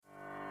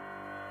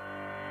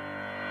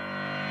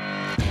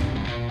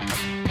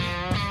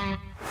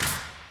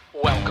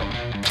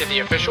Welcome to the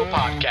official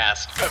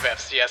podcast of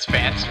FCS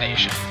Fans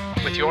Nation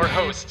with your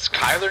hosts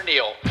Kyler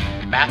Neal,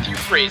 Matthew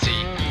Frazee,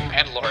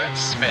 and Lawrence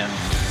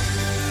Smith.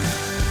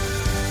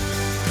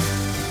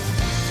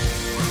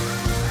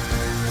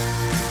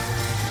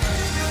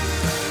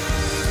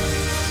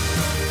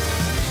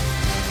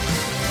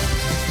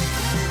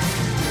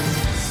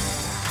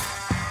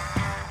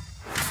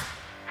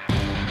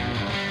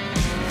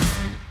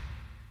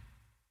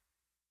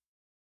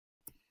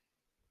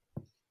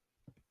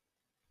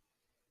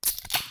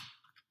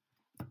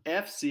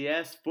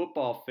 FCS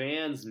Football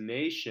Fans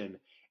Nation.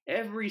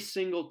 Every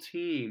single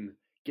team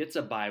gets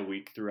a bye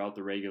week throughout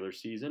the regular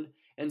season,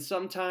 and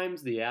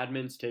sometimes the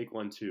admins take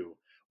one too.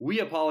 We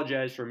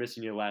apologize for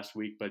missing you last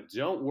week, but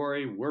don't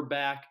worry, we're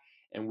back,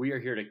 and we are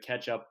here to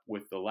catch up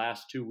with the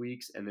last 2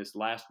 weeks and this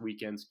last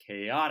weekend's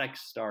chaotic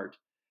start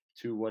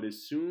to what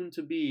is soon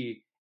to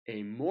be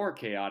a more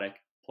chaotic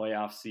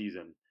playoff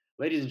season.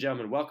 Ladies and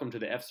gentlemen, welcome to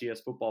the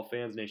FCS Football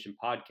Fans Nation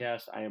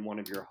podcast. I am one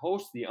of your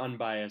hosts, the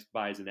unbiased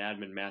Bison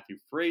admin, Matthew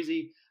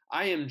Frazee.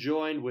 I am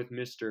joined with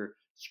Mr.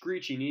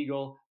 Screeching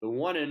Eagle, the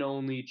one and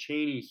only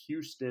Cheney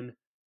Houston.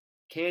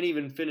 Can't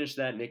even finish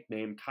that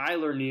nickname,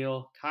 Kyler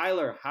Neal.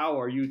 Kyler,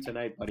 how are you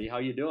tonight, buddy? How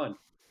you doing?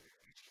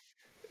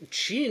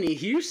 Cheney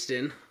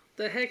Houston?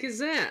 The heck is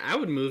that? I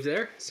would move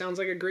there. Sounds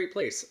like a great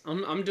place.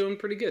 I'm doing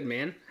pretty good,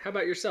 man. How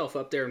about yourself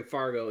up there in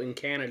Fargo, in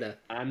Canada?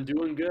 I'm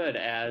doing good.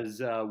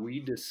 As we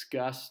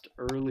discussed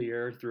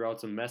earlier throughout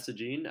some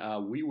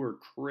messaging, we were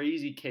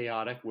crazy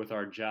chaotic with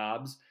our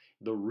jobs.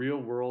 The real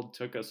world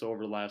took us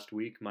over last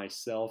week.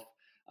 Myself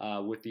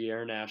with the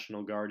Air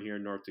National Guard here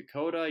in North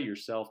Dakota.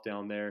 Yourself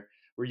down there.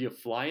 Were you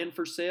flying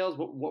for sales?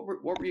 What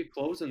were you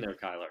closing there,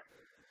 Kyler?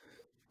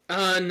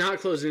 Not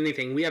closing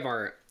anything. We have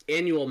our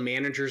annual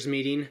managers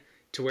meeting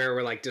to where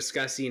we're like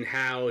discussing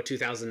how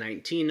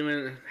 2019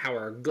 went, how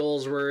our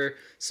goals were.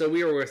 So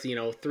we were with,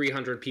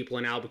 300 people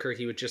in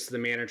Albuquerque with just the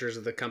managers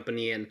of the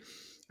company. And,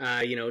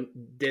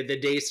 the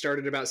day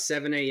started about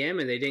 7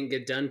 a.m. and they didn't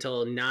get done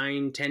till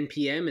 9, 10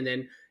 p.m. And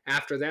then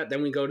after that,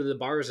 then we go to the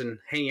bars and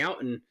hang out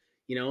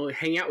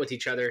with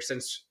each other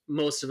since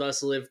most of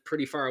us live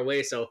pretty far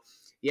away. So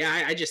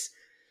yeah, I just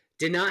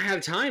did not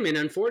have time. And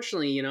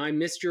unfortunately, I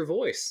missed your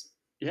voice.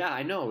 Yeah,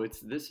 I know.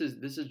 This has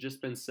just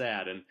been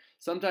sad, and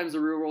sometimes the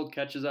real world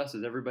catches us.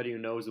 As everybody who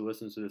knows who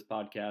listens to this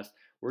podcast,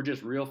 we're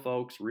just real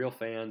folks, real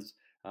fans,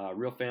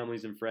 real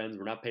families and friends.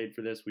 We're not paid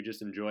for this. We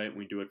just enjoy it, and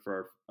we do it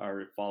for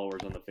our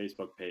followers on the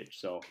Facebook page.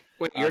 So,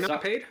 wait, you're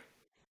not paid?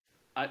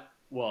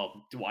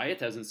 Well, Wyatt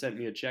hasn't sent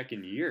me a check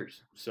in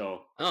years.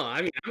 So,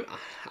 I mean,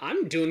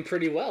 I'm doing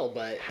pretty well,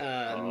 but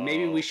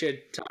maybe we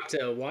should talk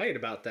to Wyatt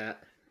about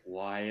that.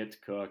 Wyatt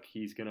Cook,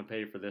 he's gonna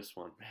pay for this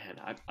one, man.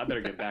 I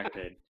better get back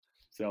paid.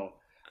 So.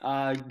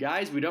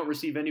 Guys, we don't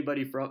receive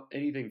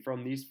anything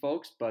from these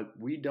folks, but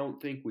we don't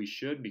think we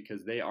should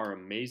because they are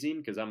amazing.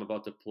 Because I'm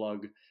about to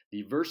plug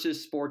the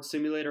Versus Sports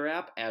Simulator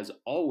app. As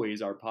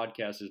always, our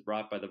podcast is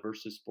brought by the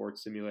Versus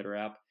Sports Simulator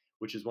app,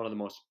 which is one of the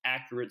most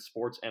accurate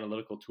sports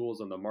analytical tools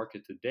on the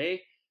market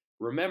today.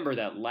 Remember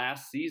that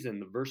last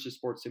season, the Versus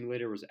Sports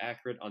Simulator was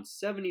accurate on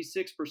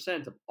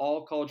 76% of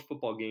all college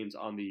football games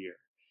on the year.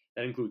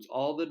 That includes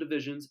all the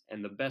divisions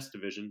and the best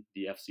division,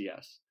 the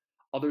FCS.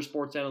 Other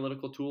sports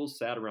analytical tools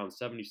sat around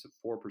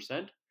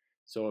 74%.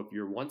 So if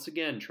you're once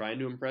again trying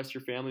to impress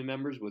your family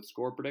members with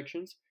score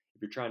predictions,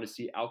 if you're trying to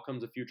see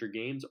outcomes of future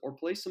games, or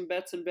place some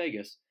bets in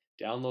Vegas,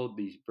 download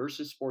the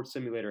Versus Sports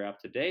Simulator app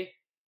today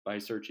by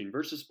searching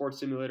Versus Sports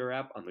Simulator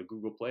app on the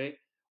Google Play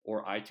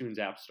or iTunes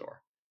App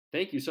Store.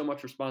 Thank you so much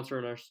for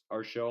sponsoring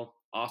our show.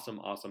 Awesome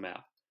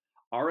app.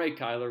 All right,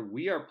 Kyler,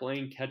 we are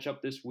playing catch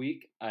up this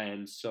week,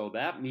 and so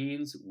that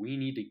means we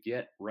need to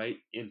get right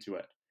into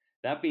it.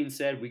 That being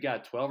said, we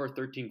got 12 or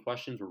 13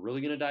 questions we're really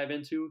going to dive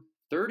into,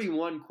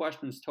 31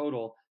 questions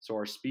total, so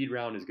our speed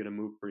round is going to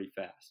move pretty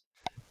fast.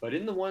 But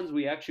in the ones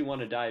we actually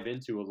want to dive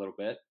into a little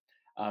bit,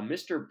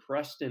 Mr.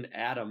 Preston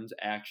Adams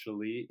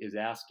actually is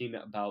asking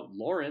about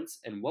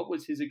Lawrence and what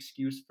was his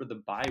excuse for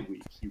the bye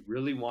week. He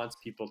really wants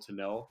people to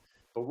know,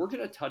 but we're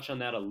going to touch on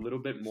that a little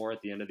bit more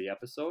at the end of the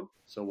episode.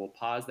 So we'll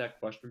pause that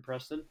question,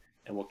 Preston,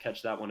 and we'll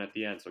catch that one at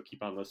the end. So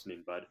keep on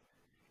listening, bud.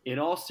 In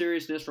all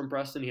seriousness from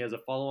Preston, he has a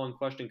follow-on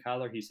question,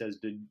 Kyler. He says,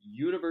 did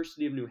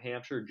University of New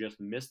Hampshire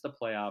just miss the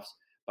playoffs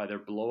by their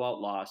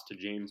blowout loss to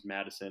James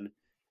Madison?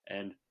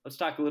 And let's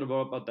talk a little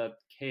bit about that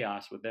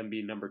chaos with them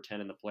being number 10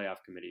 in the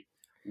playoff committee.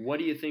 What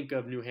do you think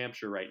of New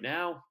Hampshire right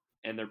now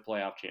and their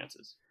playoff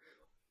chances?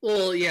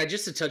 Well, yeah,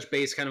 just to touch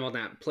base kind of on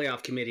that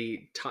playoff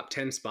committee top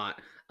 10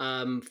 spot.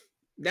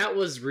 That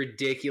was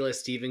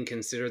ridiculous to even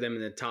consider them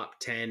in the top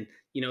 10.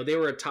 They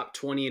were a top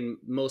 20 in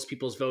most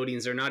people's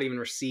votings. They're not even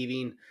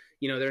receiving.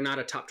 They're not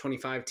a top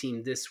 25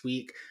 team this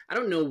week. I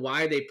don't know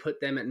why they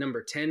put them at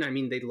number 10. I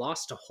mean, they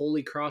lost to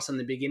Holy Cross in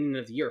the beginning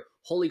of the year.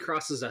 Holy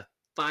Cross is a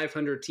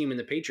 500 team in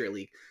the Patriot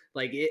League.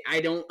 I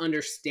don't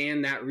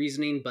understand that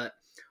reasoning, but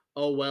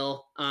oh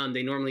well.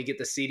 They normally get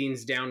the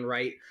seedings down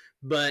right.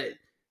 But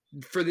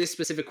for this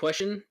specific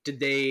question, are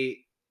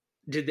they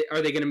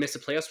going to miss the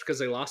playoffs because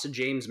they lost to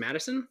James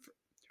Madison?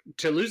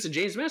 to lose to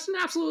James Madison?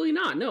 Absolutely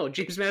not. No,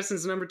 James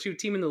Madison's the number 2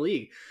 team in the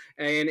league,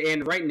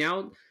 and right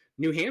now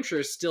New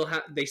Hampshire still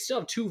have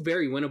 2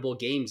 very winnable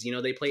games.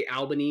 They play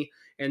Albany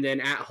and then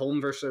at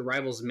home versus their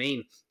rivals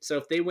Maine. So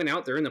if they win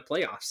out, they're in the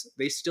playoffs.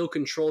 They still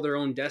control their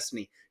own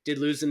destiny. Did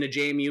losing to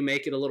JMU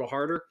make it a little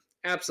harder?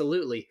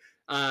 Absolutely.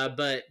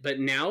 But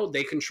now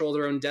they control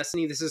their own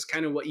destiny. This is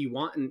kind of what you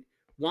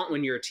want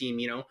when you're a team.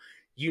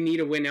 You need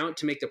to win out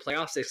to make the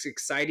playoffs. It's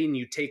exciting.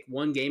 You take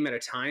one game at a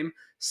time.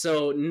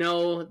 So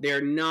no,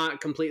 they're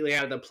not completely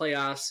out of the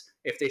playoffs.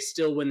 If they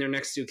still win their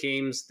next 2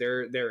 games,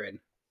 they're in.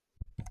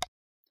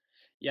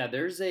 Yeah,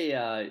 there's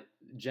a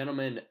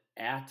gentleman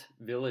at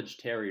Village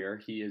Terrier.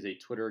 He is a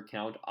Twitter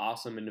account,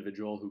 awesome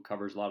individual who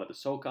covers a lot of the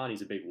SoCon.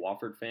 He's a big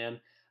Wofford fan.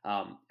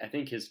 I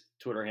think his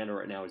Twitter handle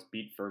right now is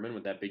Beat Furman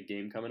with that big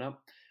game coming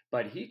up.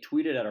 But he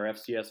tweeted at our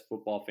FCS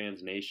Football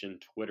Fans Nation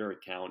Twitter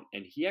account,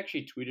 and he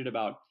actually tweeted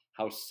about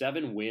how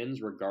 7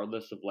 wins,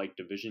 regardless of like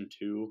Division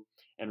II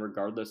and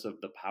regardless of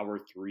the Power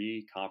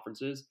 3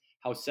 conferences,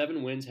 how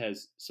 7 wins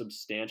has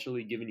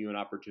substantially given you an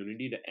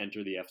opportunity to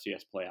enter the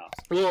FCS playoffs.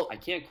 Well, I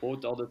can't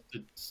quote all the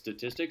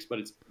statistics, but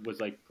it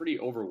was like pretty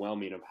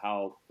overwhelming of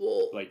how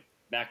like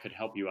that could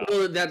help you out.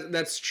 Well,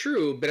 that's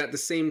true, but at the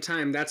same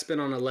time, that's been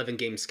on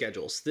 11-game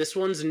schedules. This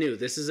one's new.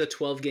 This is a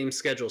 12-game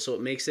schedule, so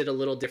it makes it a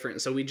little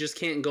different. So we just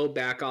can't go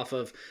back off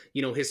of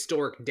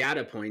historic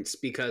data points,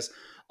 because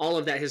all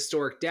of that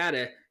historic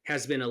data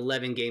has been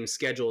 11-game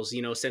schedules,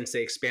 since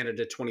they expanded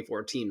to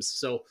 24 teams.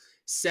 So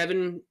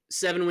seven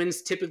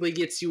wins typically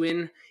gets you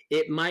in.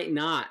 It might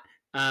not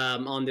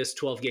on this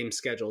 12-game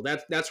schedule.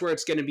 That's where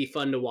it's going to be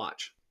fun to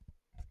watch.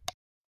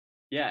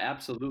 Yeah,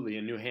 absolutely.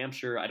 In New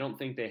Hampshire, I don't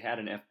think they had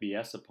an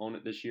FBS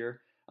opponent this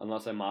year,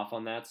 unless I'm off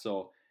on that.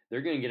 So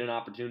they're going to get an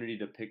opportunity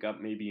to pick up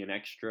maybe an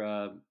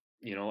extra,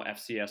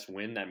 FCS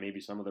win that maybe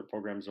some of their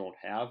programs don't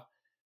have.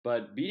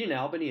 But beating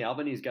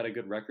Albany's got a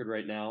good record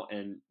right now,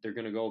 and they're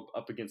going to go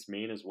up against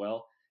Maine as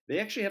well. They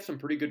actually have some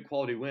pretty good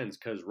quality wins,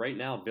 because right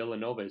now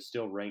Villanova is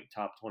still ranked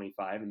top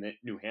 25, and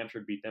New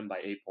Hampshire beat them by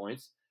 8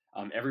 points.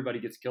 Everybody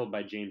gets killed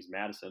by James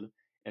Madison.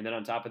 And then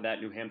on top of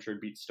that, New Hampshire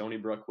beat Stony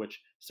Brook,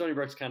 which Stony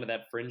Brook's kind of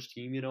that fringe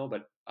team,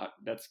 but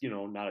that's,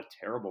 not a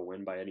terrible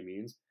win by any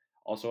means.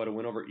 Also had a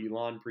win over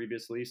Elon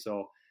previously.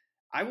 So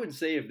I would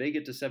say if they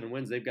get to 7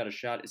 wins, they've got a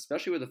shot,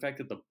 especially with the fact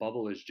that the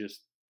bubble is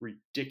just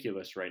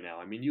ridiculous right now.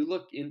 I mean, you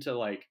look into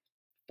like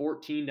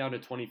 14 down to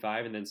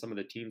 25 and then some of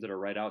the teams that are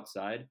right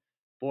outside.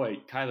 Boy,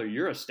 Kyler,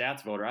 you're a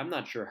stats voter. I'm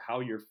not sure how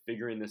you're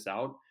figuring this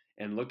out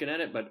and looking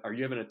at it, but are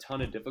you having a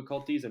ton of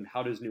difficulties? And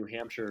how does New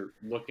Hampshire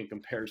look in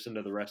comparison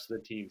to the rest of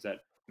the teams that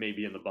may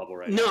be in the bubble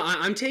right now? No,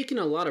 I'm taking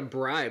a lot of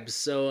bribes.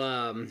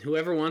 So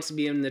whoever wants to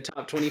be in the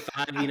top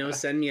 25,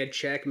 send me a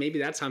check. Maybe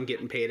that's how I'm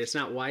getting paid. It's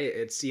not Wyatt.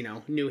 It's,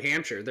 New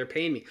Hampshire. They're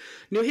paying me.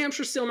 New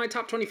Hampshire's still my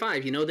top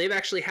 25. They've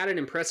actually had an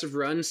impressive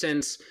run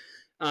since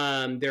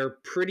their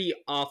pretty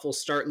awful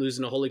start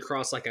losing to Holy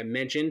Cross, like I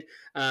mentioned.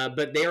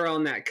 But they are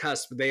on that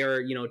cusp. They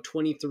are,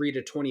 23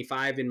 to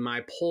 25 in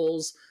my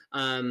polls.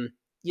 There's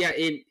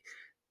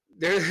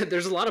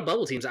a lot of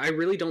bubble teams. I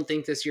really don't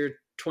think this year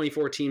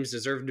 24 teams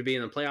deserve to be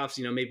in the playoffs.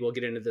 Maybe we'll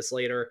get into this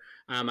later.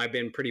 I've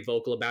been pretty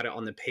vocal about it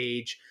on the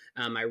page.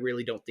 I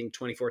really don't think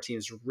 24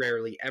 teams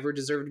rarely ever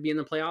deserve to be in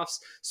the playoffs.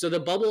 So the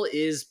bubble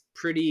is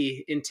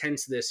pretty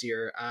intense this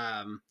year.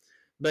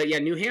 But yeah,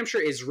 New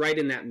Hampshire is right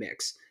in that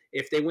mix.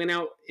 If they win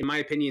out, in my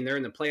opinion, they're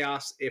in the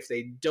playoffs. If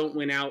they don't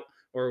win out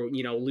or,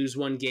 lose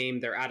one game,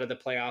 they're out of the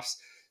playoffs.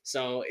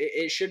 So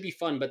it should be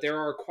fun, but there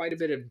are quite a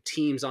bit of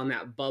teams on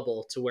that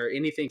bubble to where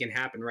anything can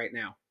happen right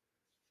now.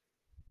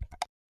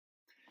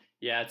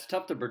 Yeah, it's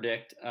tough to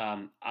predict.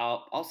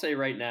 I'll say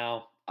right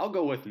now, I'll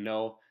go with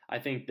no. I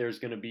think there's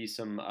going to be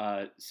some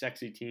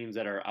sexy teams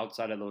that are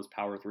outside of those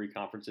Power 3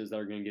 conferences that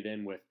are going to get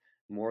in with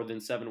more than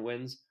 7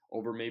 wins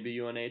over maybe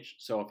UNH.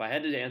 So if I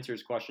had to answer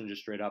his question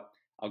just straight up,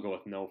 I'll go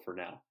with no for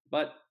now.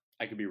 But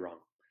I could be wrong.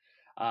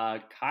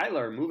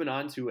 Kyler, moving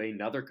on to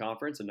another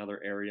conference,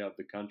 another area of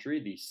the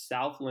country, the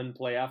Southland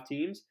playoff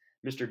teams.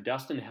 Mr.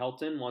 Dustin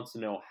Helton wants to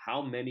know,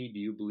 how many do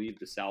you believe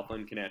the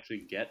Southland can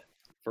actually get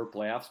for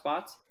playoff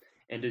spots?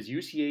 And does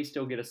UCA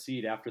still get a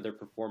seed after their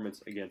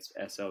performance against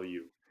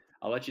SLU?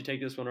 I'll let you take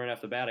this one right off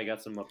the bat. I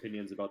got some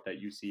opinions about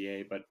that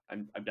UCA, but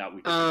I doubt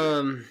we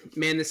can.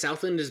 Man, the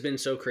Southland has been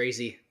so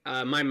crazy.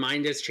 My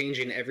mind is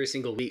changing every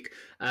single week.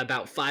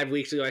 About 5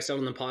 weeks ago, I said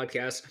on the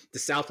podcast, the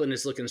Southland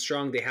is looking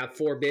strong. They have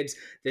 4 bids.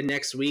 The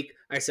next week,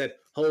 I said,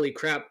 holy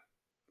crap,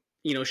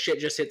 shit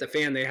just hit the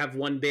fan. They have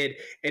 1 bid.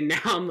 And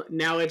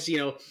now it's,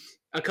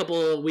 a couple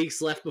of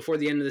weeks left before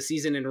the end of the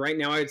season. And right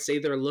now, I'd say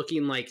they're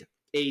looking like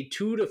a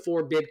 2 to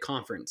 4 bid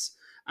conference.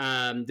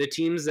 The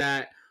teams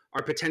that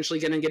are potentially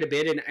going to get a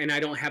bid, and I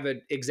don't have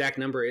an exact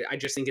number. I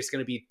just think it's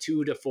going to be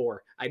 2 to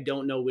 4. I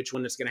don't know which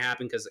one is going to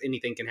happen because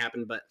anything can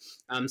happen, but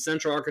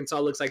Central Arkansas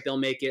looks like they'll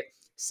make it.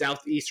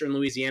 Southeastern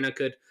Louisiana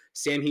could.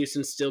 Sam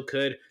Houston still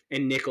could.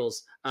 And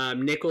Nichols.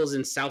 Nichols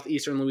and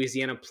Southeastern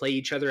Louisiana play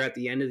each other at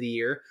the end of the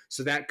year,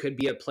 so that could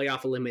be a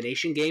playoff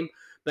elimination game.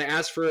 But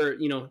as for,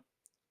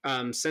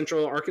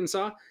 Central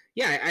Arkansas,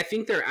 Yeah, I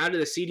think they're out of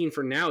the seeding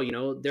for now.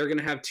 They're going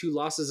to have 2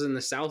 losses in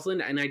the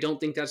Southland, and I don't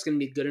think that's going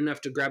to be good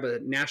enough to grab a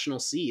national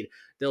seed.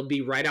 They'll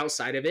be right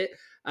outside of it.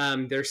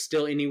 They're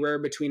still anywhere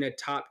between a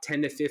top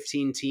 10 to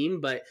 15 team,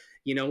 but,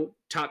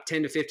 top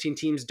 10 to 15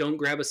 teams don't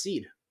grab a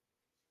seed.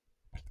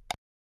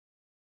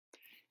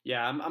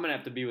 Yeah, I'm going to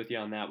have to be with you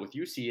on that. With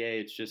UCA,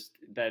 it's just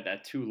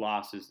that 2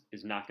 losses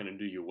is not going to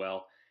do you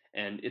well.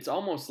 And it's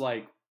almost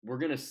like we're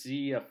going to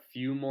see a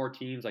few more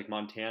teams like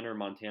Montana or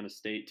Montana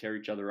State tear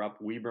each other up.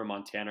 Weber and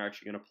Montana are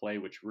actually going to play,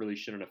 which really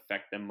shouldn't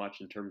affect them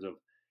much in terms of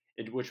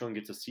which one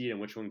gets a seed and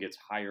which one gets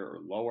higher or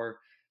lower.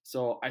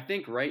 So I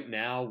think right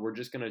now we're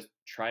just going to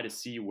try to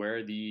see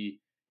where the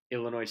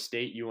Illinois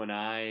State,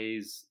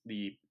 UNI's,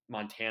 the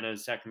Montana,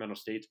 Sacramento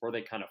States, where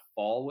they kind of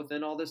fall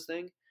within all this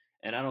thing.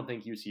 And I don't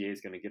think UCA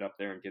is going to get up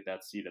there and get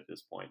that seed at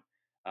this point.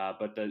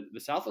 But the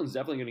Southland's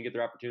definitely going to get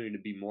their opportunity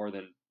to be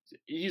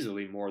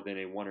easily more than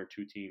a 1 or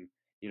 2 team,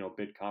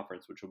 bid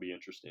conference, which will be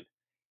interesting.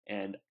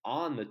 And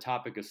on the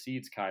topic of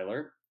seeds,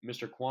 Kyler,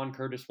 Mr. Quan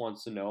Curtis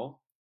wants to know,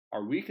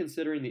 are we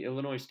considering the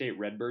Illinois State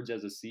Redbirds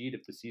as a seed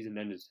if the season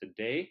ended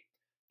today?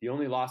 The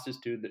only losses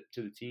to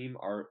the team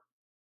are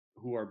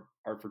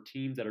for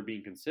teams that are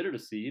being considered a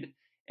seed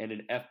and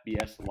an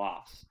FBS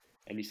loss.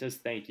 And he says,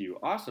 thank you.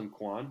 Awesome,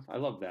 Quan. I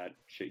love that.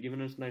 Shit,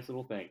 giving us nice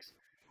little thanks.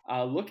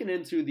 Looking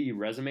into the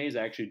resumes,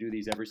 I actually do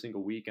these every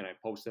single week, and I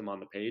post them on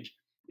the page.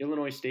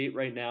 Illinois State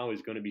right now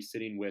is going to be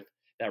sitting with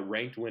that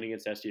ranked win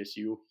against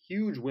SDSU.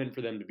 Huge win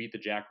for them to beat the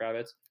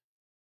Jackrabbits.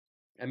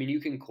 I mean, you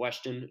can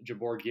question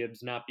Jabor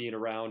Gibbs not being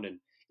around and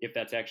if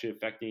that's actually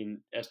affecting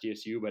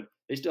SDSU, but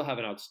they still have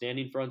an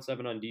outstanding front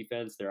 7 on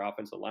defense. Their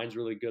offensive line's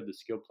really good. The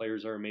skill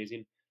players are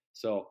amazing.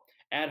 So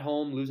at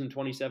home, losing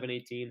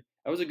 27-18.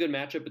 That was a good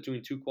matchup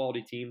between 2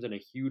 quality teams and a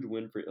huge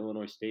win for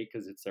Illinois State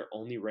because it's their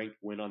only ranked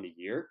win on the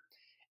year.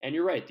 And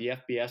you're right, the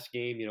FBS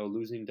game,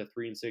 losing to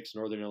 3-6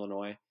 Northern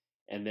Illinois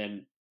and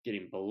then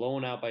getting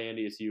blown out by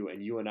NDSU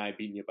and UNI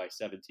beating you by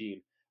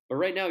 17. But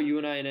right now,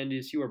 UNI and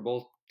NDSU are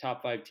both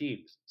top 5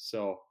 teams.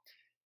 So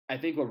I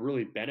think what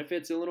really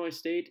benefits Illinois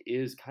State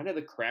is kind of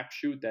the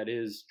crapshoot that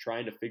is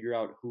trying to figure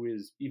out who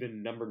is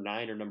even number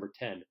 9 or number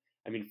 10.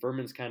 I mean,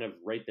 Furman's kind of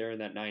right there in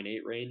that 9-8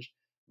 range,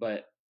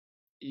 but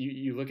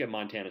you look at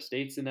Montana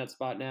State's in that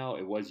spot now.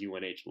 It was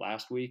UNH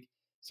last week.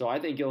 So I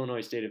think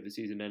Illinois State, if the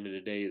season ended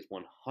today, is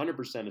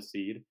 100% a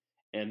seed.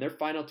 And their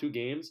final 2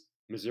 games,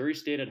 Missouri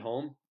State at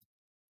home,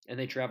 and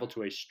they travel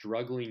to a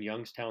struggling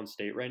Youngstown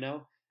State right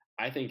now.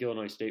 I think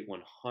Illinois State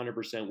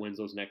 100% wins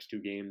those next 2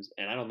 games,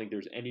 and I don't think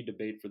there's any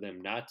debate for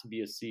them not to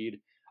be a seed.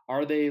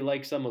 Are they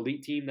like some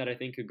elite team that I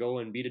think could go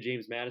and beat a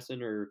James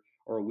Madison or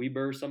a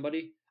Weber or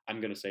somebody? I'm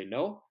going to say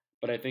no,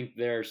 but I think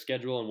their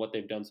schedule and what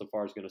they've done so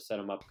far is going to set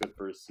them up good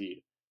for a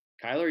seed.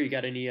 Kyler, you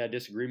got any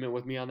disagreement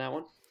with me on that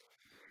one?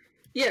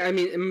 Yeah, I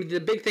mean, the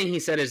big thing he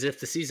said is if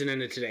the season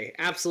ended today.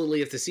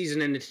 Absolutely, if the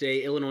season ended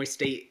today, Illinois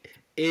State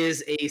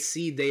is a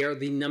seed. They are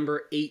the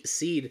number 8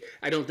 seed.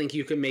 I don't think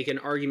you can make an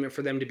argument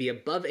for them to be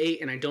above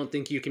 8, and I don't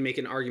think you can make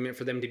an argument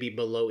for them to be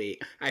below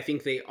 8. I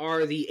think they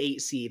are the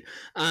 8 seed.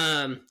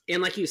 And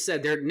like you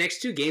said, their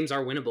next 2 games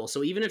are winnable.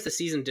 So even if the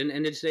season didn't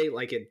end today,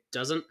 like it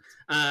doesn't,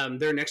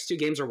 their next 2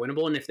 games are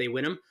winnable, and if they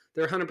win them,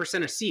 they're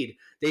 100% a seed.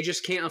 They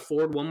just can't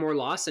afford one more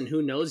loss, and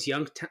who knows,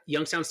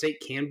 Youngstown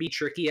State can be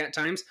tricky at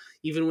times.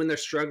 Even when they're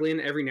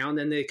struggling, every now and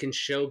then they can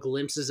show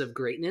glimpses of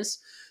greatness.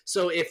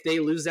 So if they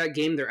lose that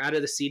game, they're out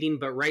of the seeding.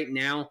 But right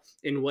now,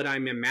 in what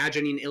I'm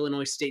imagining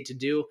Illinois State to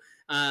do,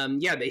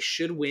 they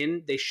should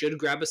win. They should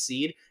grab a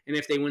seed. And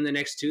if they win the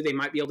next 2, they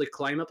might be able to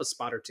climb up a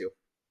spot or 2.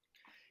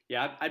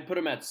 Yeah, I'd put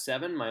them at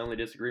 7. My only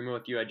disagreement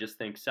with you, I just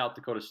think South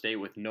Dakota State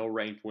with no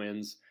ranked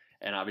wins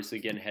and obviously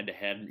getting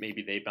head-to-head,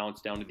 maybe they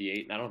bounce down to the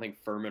 8. And I don't think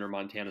Furman or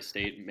Montana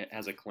State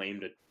has a claim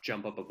to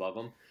jump up above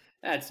them.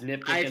 That's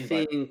nitpicking,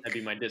 but that'd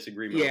be my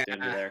disagreement with the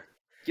end of there.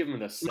 Give them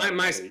the 7.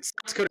 My South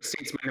Dakota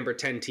State's my number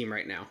 10 team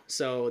right now,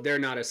 so they're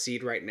not a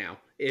seed right now.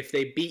 If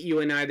they beat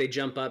UNI, they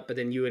jump up, but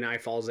then UNI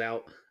falls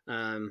out.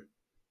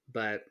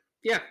 But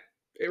yeah,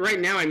 right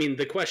now, I mean,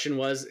 the question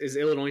was, is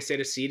Illinois State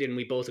a seed? And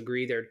we both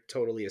agree they're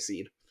totally a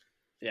seed.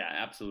 Yeah,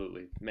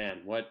 absolutely. Man,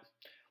 what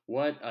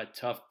a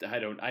tough. I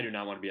do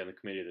not want to be on the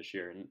committee this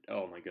year, and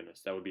oh my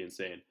goodness, that would be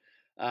insane.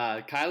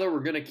 Kyler, we're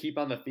going to keep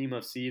on the theme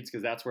of seeds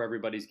because that's where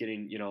everybody's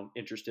getting,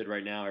 interested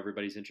right now.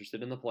 Everybody's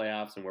interested in the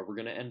playoffs and where we're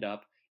going to end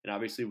up. And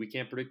obviously we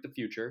can't predict the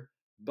future,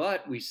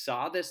 but we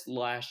saw this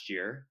last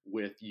year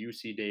with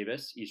UC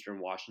Davis, Eastern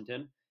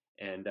Washington.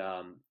 And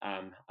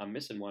I'm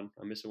missing one.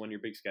 I'm missing one of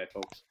your Big Sky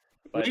folks.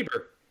 But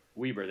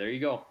Weber, there you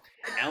go.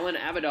 Alan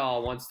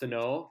Abadal wants to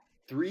know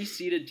 3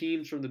 seeded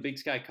teams from the Big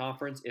Sky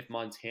Conference if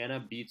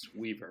Montana beats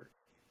Weber.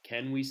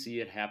 Can we see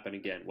it happen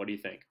again? What do you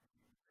think?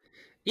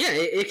 Yeah,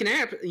 it can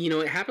happen.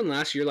 It happened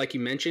last year, like you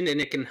mentioned, and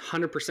it can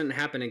 100%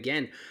 happen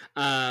again.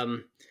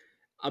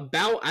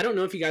 I don't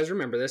know if you guys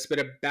remember this, but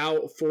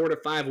about 4 to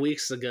 5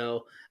 weeks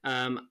ago,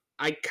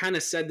 I kind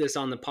of said this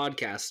on the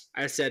podcast.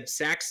 I said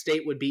Sac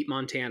State would beat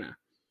Montana.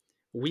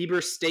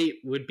 Weber State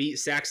would beat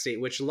Sac State,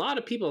 which a lot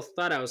of people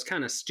thought I was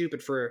kind of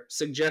stupid for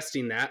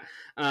suggesting that.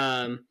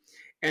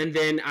 And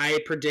then I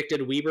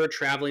predicted Weber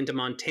traveling to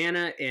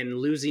Montana and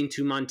losing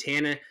to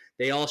Montana.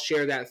 They all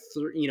share that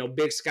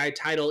Big Sky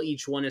title.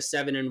 Each one is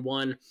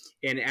 7-1,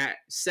 and at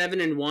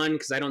 7-1,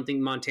 because I don't think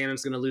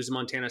Montana's going to lose to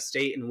Montana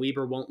State, and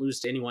Weber won't lose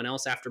to anyone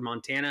else after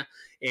Montana.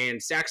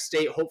 And Sac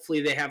State,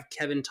 hopefully they have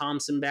Kevin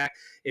Thompson back.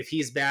 If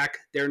he's back,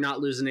 they're not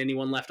losing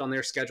anyone left on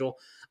their schedule.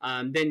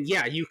 Then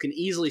yeah, you can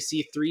easily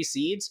see 3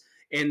 seeds,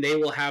 and they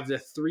will have the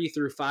 3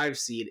 through 5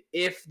 seed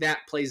if that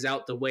plays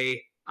out the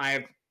way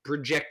I've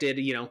projected,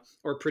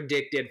 or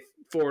predicted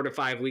 4 to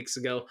 5 weeks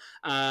ago.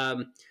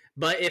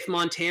 But if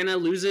Montana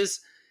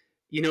loses,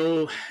 it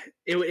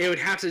would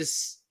have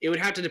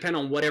to depend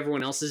on what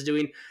everyone else is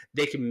doing.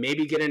 They could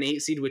maybe get an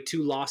 8 seed with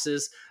 2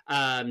 losses, 2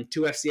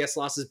 FCS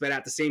losses, but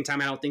at the same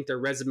time, I don't think their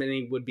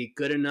resume would be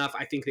good enough.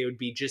 I think they would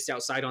be just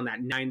outside on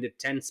that 9 to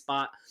 10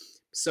 spot.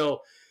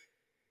 So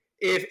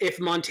if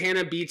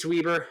Montana beats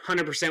Weber,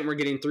 100% we're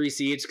getting 3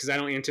 seeds because I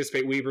don't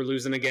anticipate Weber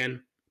losing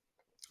again.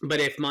 But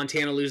if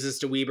Montana loses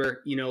to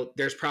Weber,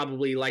 there's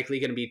probably likely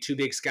going to be 2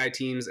 Big Sky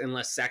teams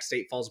unless Sac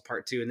State falls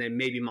apart too, and then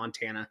maybe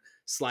Montana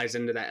slides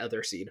into that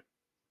other seed.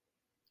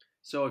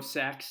 So if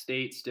Sac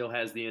State still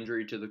has the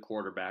injury to the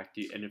quarterback,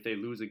 and if they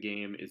lose a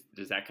game,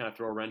 does that kind of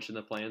throw a wrench in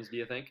the plans, do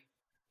you think?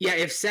 Yeah,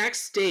 if Sac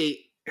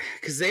State,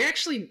 because they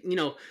actually,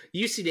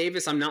 UC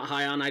Davis I'm not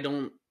high on. I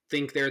don't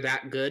think they're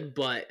that good,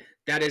 but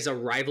that is a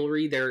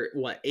rivalry. They're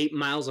 8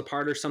 miles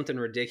apart or something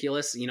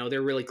ridiculous.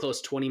 They're really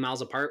close, 20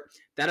 miles apart.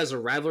 That is a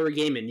rivalry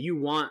game, and you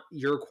want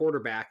your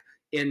quarterback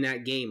in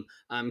that game.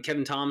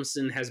 Kevin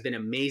Thompson has been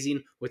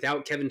amazing.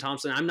 Without Kevin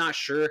Thompson, I'm not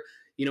sure,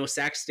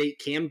 Sac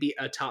State can be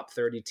a top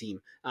 30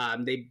 team.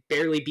 They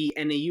barely beat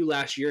NAU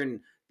last year, and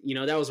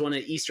that was one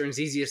of Eastern's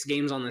easiest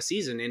games on the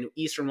season, and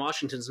Eastern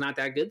Washington's not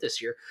that good this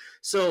year.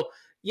 So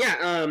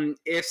yeah,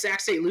 if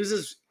Sac State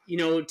loses,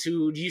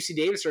 to UC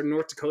Davis or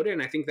North Dakota,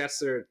 and I think that's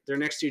their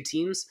next 2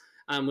 teams,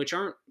 which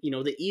aren't,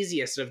 the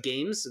easiest of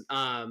games.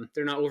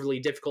 They're not overly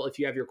difficult if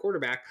you have your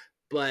quarterback,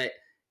 but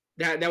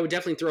that would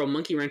definitely throw a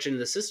monkey wrench into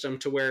the system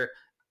to where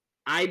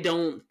I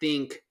don't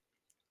think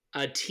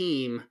a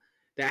team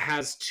that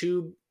has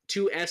two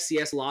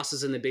FCS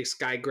losses in the Big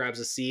Sky grabs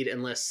a seed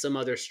unless some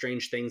other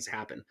strange things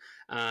happen.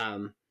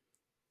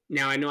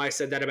 Now, I know I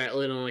said that about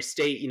Illinois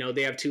State.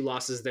 They have 2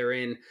 losses they're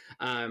in.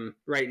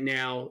 Right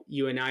now,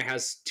 UNI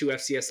has 2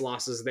 FCS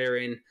losses they're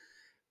in.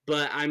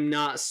 But I'm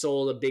not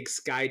sold a Big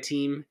Sky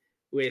team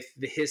with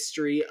the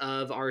history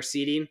of our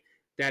seeding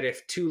that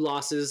if 2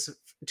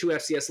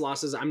 FCS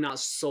losses, I'm not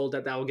sold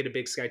that will get a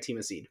Big Sky team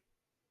a seed.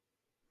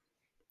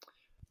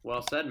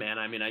 Well said, man.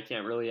 I mean, I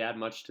can't really add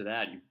much to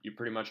that. You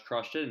pretty much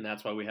crushed it, and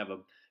that's why we have a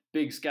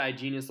Big Sky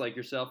genius like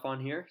yourself on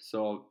here.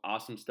 So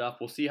awesome stuff.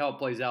 We'll see how it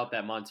plays out.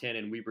 That Montana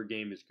and Weber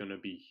game is going to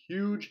be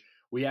huge.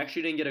 We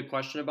actually didn't get a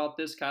question about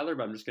this, Kyler,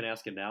 but I'm just going to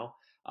ask it now.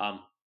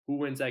 Who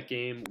wins that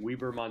game?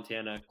 Weber,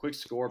 Montana. Quick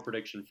score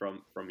prediction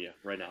from you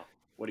right now.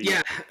 What do you?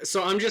 Yeah,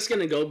 so I'm just going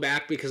to go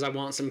back because I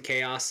want some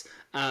chaos,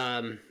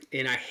 and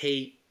I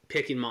hate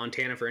picking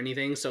Montana for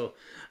anything. So,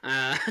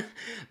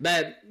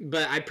 but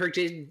I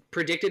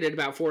predicted it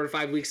about 4 or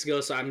 5 weeks ago,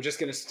 so I'm just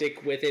going to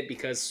stick with it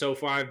because so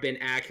far I've been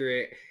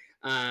accurate.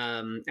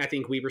 I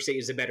think Weber State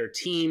is a better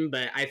team,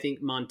 but I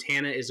think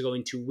Montana is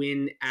going to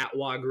win at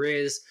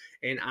Wa-Grizz,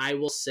 and I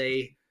will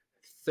say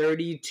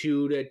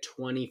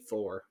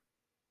 32-24.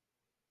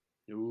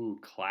 Ooh,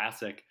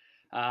 classic.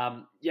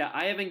 Yeah,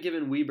 I haven't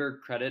given Weber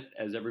credit,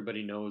 as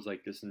everybody knows,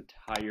 like this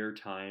entire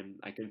time.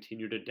 I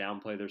continue to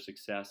downplay their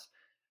success.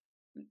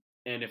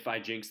 And if I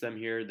jinx them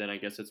here, then I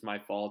guess it's my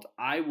fault.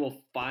 I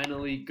will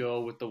finally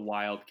go with the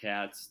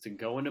Wildcats to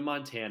go into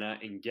Montana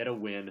and get a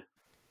win.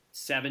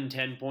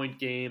 7-10 point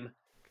game.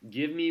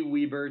 Give me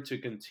Weber to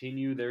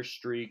continue their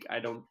streak.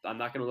 I'm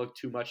not going to look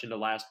too much into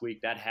last week.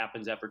 That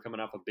happens after coming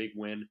off a big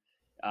win.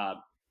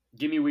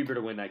 Give me Weber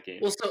to win that game.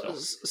 Well,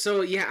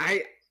 so yeah,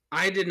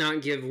 I did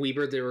not give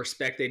Weber the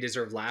respect they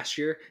deserved last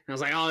year. And I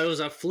was like, it was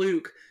a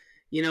fluke.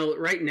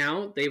 Right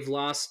now they've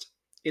lost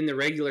in the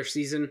regular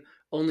season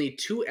only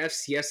 2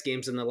 FCS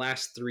games in the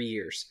last 3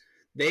 years.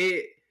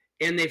 They've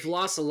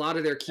lost a lot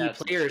of their key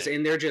players,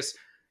 and they're just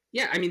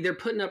they're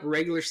putting up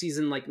regular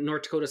season like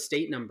North Dakota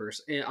State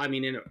numbers. I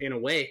mean, in a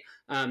way,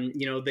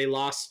 they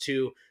lost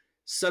to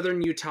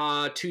Southern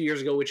Utah 2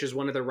 years ago, which is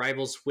one of their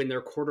rivals when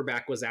their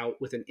quarterback was out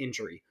with an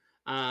injury.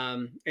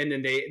 And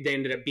then they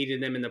ended up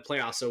beating them in the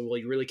playoffs. So will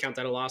you really count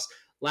that a loss?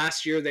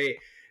 Last year, they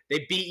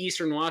beat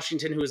Eastern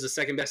Washington, who was the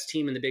second best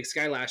team in the Big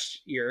Sky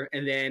last year.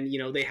 And then,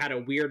 they had a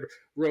weird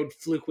road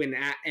fluke win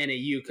at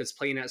NAU because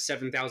playing at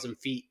 7,000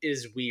 feet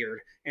is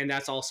weird. And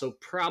that's also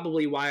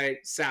probably why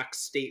Sac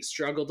State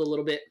struggled a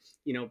little bit.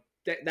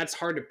 That's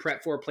hard to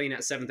prep for, playing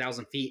at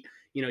 7,000 feet.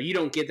 You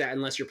don't get that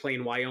unless you're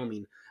playing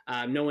Wyoming.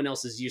 No one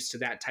else is used to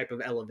that type of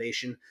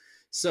elevation.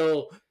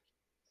 So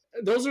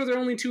those are their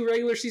only 2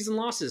 regular season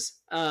losses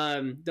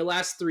the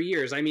last 3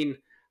 years. I mean,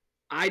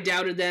 I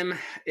doubted them.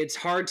 It's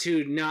hard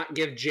to not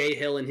give Jay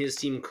Hill and his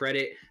team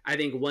credit. I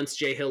think once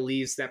Jay Hill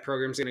leaves, that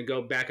program's going to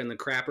go back in the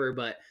crapper.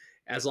 But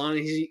as long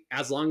as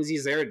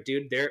he's there,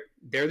 dude, they're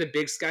the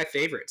Big Sky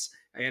favorites.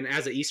 And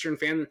as an Eastern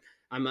fan,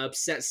 I'm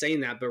upset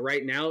saying that, but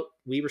right now,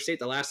 Weber State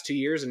the last 2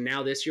 years and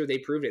now this year they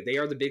proved it. They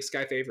are the Big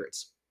Sky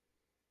favorites.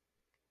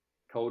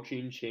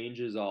 Coaching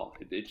changes all.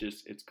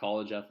 It's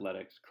college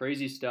athletics.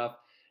 Crazy stuff.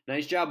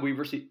 Nice job,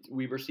 Weaver. See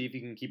if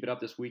you can keep it up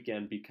this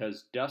weekend,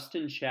 because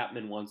Dustin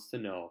Chapman wants to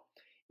know,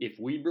 if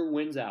Weber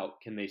wins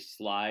out, can they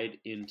slide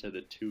into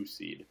the 2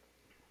 seed?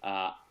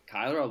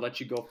 Kyler, I'll let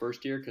you go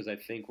first here because I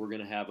think we're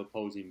going to have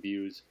opposing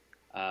views.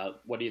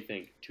 What do you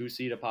think? 2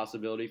 seed a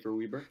possibility for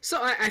Weber?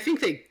 So I think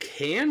they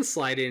can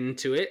slide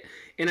into it,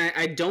 and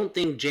I don't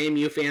think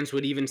JMU fans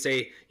would even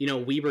say,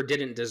 Weber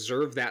didn't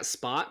deserve that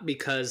spot,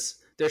 because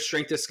their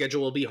strength of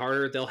schedule will be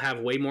harder. They'll have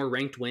way more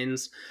ranked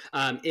wins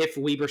if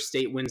Weber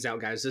State wins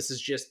out, guys. This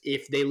is just,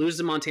 if they lose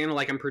to Montana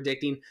like I'm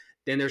predicting,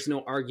 then there's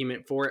no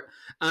argument for it.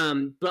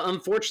 But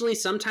unfortunately,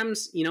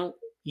 sometimes,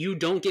 you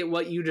don't get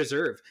what you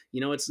deserve.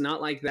 It's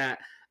not like that.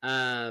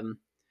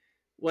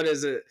 What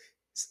is it?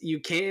 You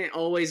can't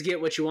always get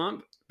what you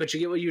want, but you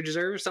get what you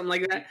deserve. Something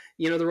like that.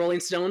 The Rolling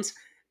Stones.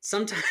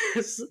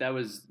 Sometimes that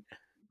was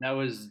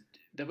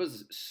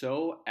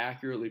so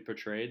accurately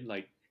portrayed.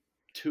 Like,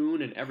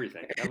 tune and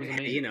everything. That was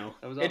amazing.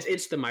 That was awesome.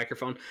 It's the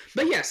microphone.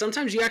 But yeah,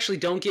 sometimes you actually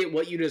don't get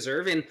what you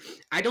deserve. And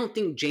I don't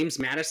think James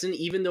Madison,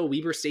 even though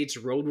Weber State's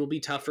road will be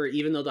tougher,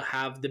 even though they'll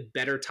have the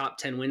better top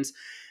 10 wins,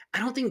 I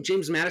don't think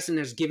James Madison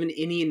has given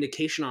any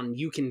indication on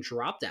you can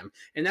drop them.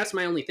 And that's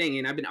my only thing.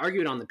 And I've been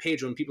arguing on the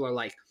page when people are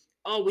like,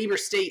 oh, Weber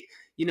State,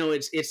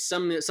 it's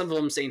some of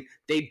them saying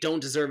they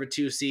don't deserve a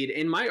 2 seed.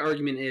 And my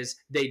argument is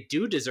they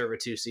do deserve a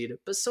 2 seed,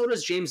 but so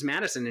does James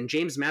Madison. And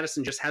James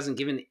Madison just hasn't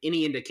given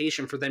any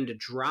indication for them to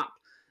drop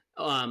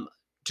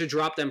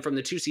them from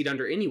the 2 seed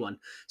under anyone.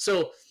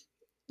 So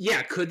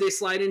yeah, could they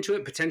slide into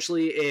it?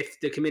 Potentially, if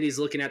the committee's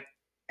looking at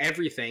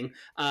everything.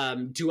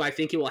 Do I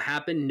think it will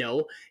happen?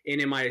 No.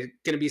 And am I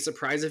going to be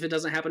surprised if it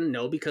doesn't happen?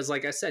 No, because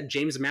like I said,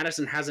 James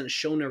Madison hasn't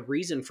shown a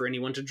reason for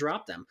anyone to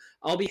drop them.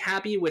 I'll be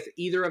happy with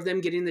either of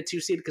them getting the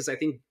 2 seed because I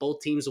think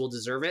both teams will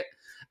deserve it.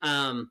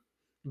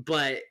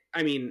 But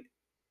I mean,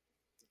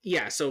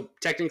 yeah, so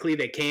technically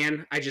they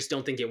can. I just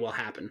don't think it will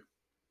happen.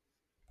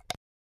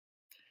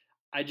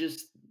 I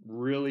just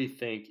really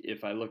think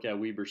if I look at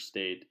Weber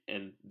State,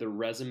 and the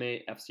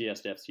resume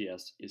FCS to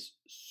FCS is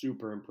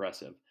super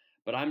impressive,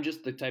 but I'm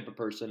just the type of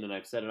person, and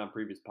I've said it on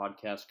previous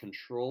podcasts,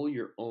 control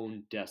your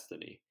own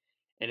destiny.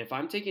 And if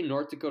I'm taking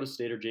North Dakota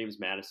State or James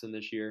Madison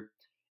this year,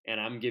 and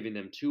I'm giving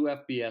them 2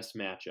 FBS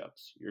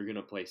matchups, you're going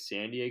to play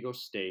San Diego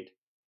State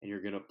and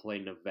you're going to play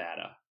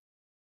Nevada.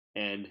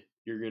 And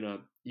you're going to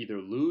either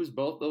lose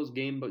both those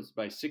games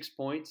by 6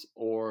 points,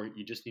 or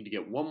you just need to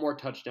get one more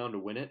touchdown to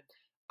win it.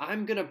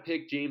 I'm going to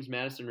pick James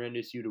Madison or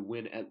NDSU to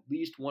win at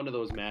least one of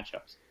those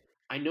matchups.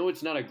 I know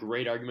it's not a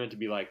great argument to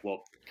be like,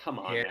 well, come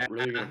on, yeah, man,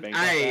 really going to bank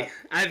on that?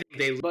 I think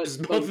they lose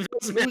both of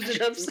those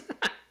matchups.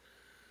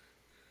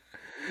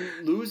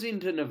 Losing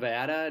to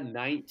Nevada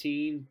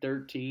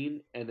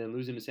 19-13 and then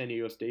losing to San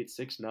Diego State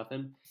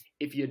 6-0.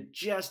 If you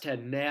just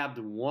had nabbed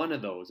one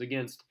of those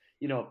against,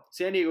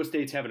 San Diego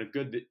State's having a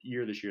good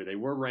year this year. They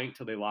were ranked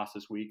till they lost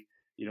this week.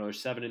 They're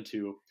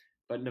 7-2.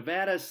 But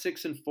Nevada's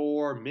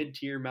 6-4,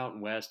 mid-tier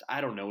Mountain West. I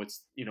don't know.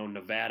 It's,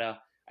 Nevada.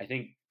 I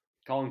think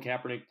Colin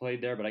Kaepernick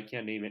played there, but I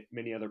can't name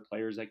many other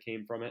players that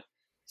came from it.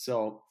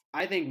 So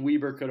I think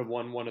Weber could have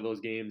won one of those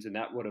games, and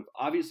that would have,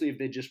 obviously, if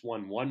they just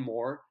won one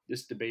more,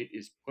 this debate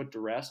is put to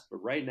rest.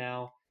 But right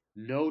now,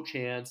 no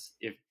chance.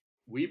 If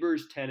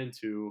Weber's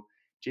 10-2,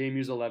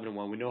 JMU's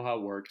 11-1, we know how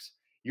it works.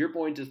 Your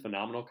point is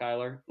phenomenal,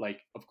 Kyler.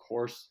 Like, of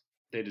course,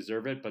 they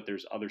deserve it, but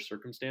there's other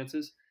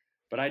circumstances.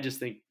 But I just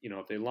think,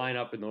 if they line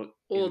up in the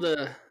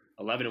 11-1,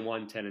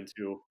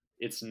 10-2,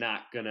 it's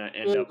not going to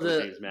end up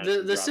with James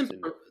Madison.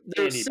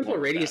 The simple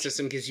rating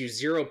system gives you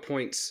 0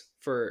 points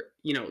for,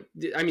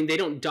 they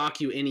don't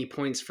dock you any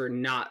points for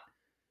not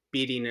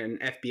beating an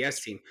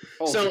FBS team.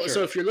 So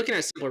if you're looking at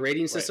a simple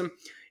rating system,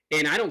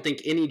 and I don't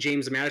think any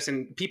James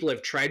Madison, people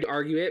have tried to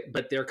argue it,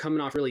 but they're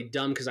coming off really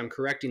dumb because I'm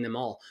correcting them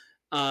all.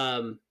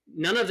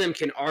 None of them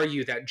can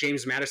argue that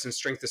James Madison's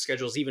strength of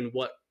schedule is even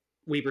what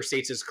Weber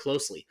State's is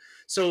closely.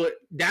 So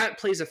that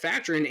plays a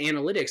factor in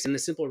analytics, and the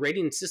simple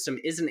rating system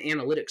is an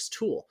analytics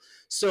tool.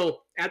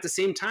 So at the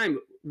same time,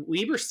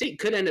 Weber State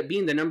could end up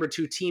being the number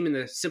 2 team in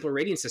the simple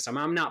rating system.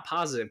 I'm not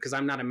positive because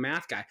I'm not a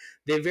math guy.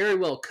 They very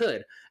well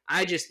could.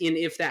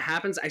 If that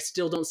happens, I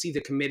still don't see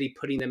the committee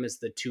putting them as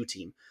the 2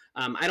 team.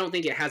 I don't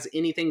think it has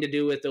anything to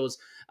do with those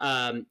 2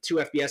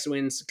 FBS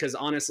wins, because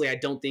honestly, I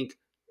don't think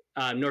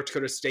North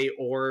Dakota State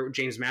or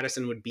James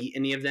Madison would beat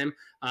any of them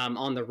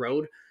on the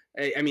road.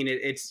 I mean,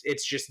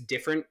 it's just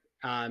different.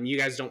 You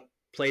guys don't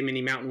play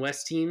many Mountain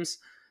West teams.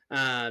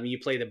 You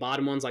play the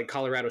bottom ones like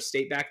Colorado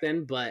State back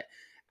then. But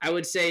I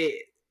would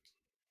say...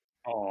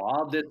 Oh,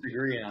 I'll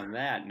disagree on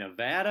that.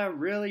 Nevada?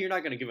 Really? You're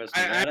not going to give us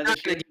Nevada this year? I'm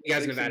not going to give you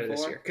guys Nevada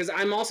this year, because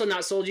I'm also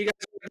not sold you guys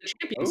are the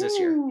champions this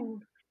year.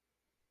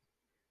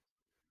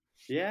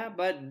 Yeah,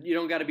 but you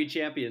don't got to be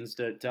champions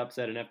to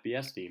upset an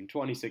FBS team.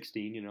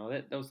 2016,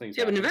 those things.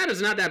 Yeah, but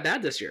Nevada's not that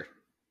bad this year.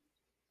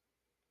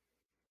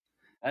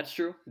 That's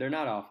true. They're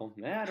not awful.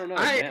 I don't know.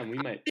 I, Man, we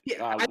might.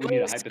 I've We need a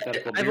always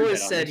hypothetical I've beer always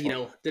bet on said, this you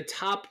one. know, the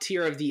top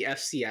tier of the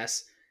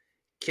FCS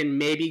can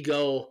maybe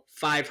go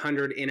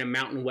 500 in a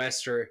Mountain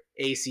West or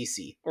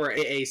ACC or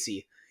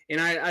AAC.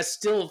 And I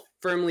still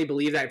firmly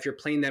believe that if you're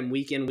playing them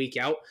week in, week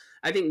out,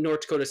 I think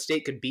North Dakota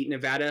State could beat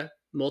Nevada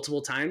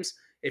multiple times.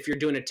 If you're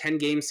doing a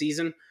 10-game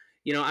season,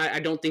 you know, I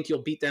don't think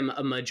you'll beat them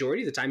a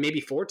majority of the time,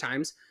 maybe 4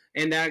 times.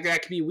 And that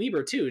could be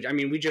Weber too. I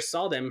mean, we just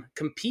saw them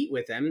compete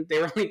with them. They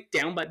were only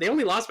down, but they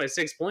only lost by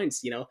 6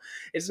 points. You know,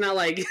 it's not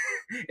like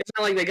it's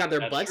not like they got their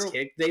That's butts true.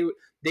 kicked.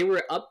 They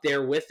were up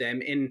there with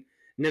them, and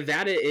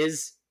Nevada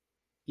is,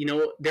 you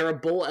know, they're a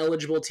bowl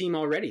eligible team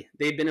already.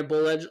 They've been a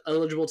bowl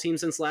eligible team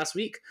since last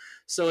week.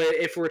 So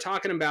if we're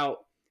talking about,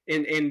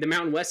 and the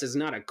Mountain West is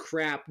not a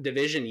crap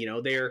division, you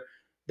know,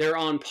 they're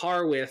on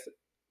par with,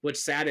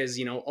 what's sad is,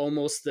 you know,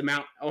 almost the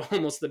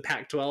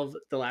Pac-12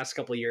 the last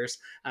couple of years,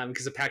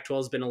 because the Pac-12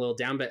 has been a little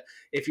down. But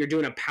if you're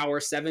doing a Power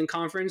 7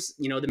 conference,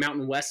 you know, the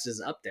Mountain West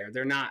is up there.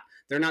 They're not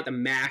the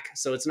MAC,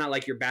 so it's not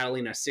like you're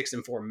battling a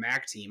 6-4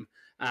 MAC team.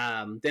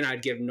 Then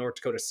I'd give North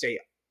Dakota State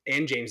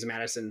and James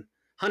Madison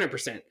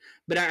 100%.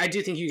 But I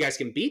do think you guys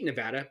can beat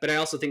Nevada, but I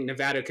also think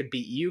Nevada could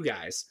beat you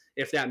guys,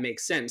 if that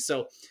makes sense.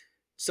 So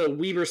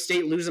Weber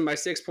State losing by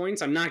 6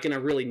 points, I'm not going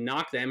to really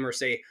knock them or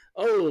say,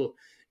 oh,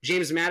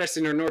 James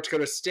Madison or North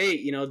Dakota State,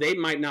 you know, they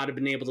might not have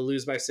been able to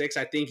lose by 6.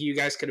 I think you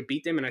guys could have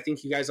beat them, and I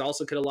think you guys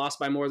also could have lost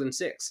by more than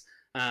 6.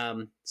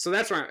 So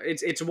that's why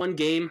it's one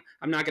game.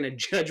 I'm not going to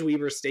judge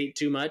Weber State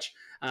too much.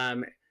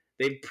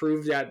 They've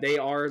proved that they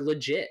are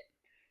legit.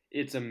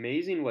 It's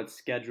amazing what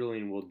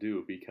scheduling will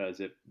do, because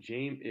if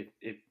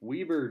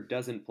Weber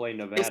doesn't play It's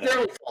Nevada, their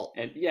own fault.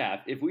 and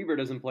yeah, if Weber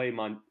doesn't play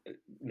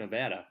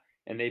Nevada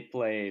and they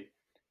play,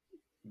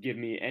 give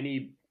me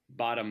any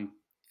bottom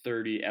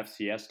 30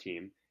 FCS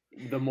team,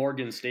 the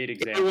Morgan State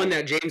example. Anyone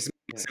that James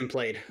Madison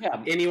played.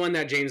 Yeah. Anyone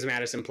that James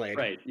Madison played.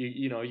 Right.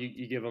 You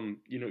give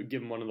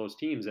them one of those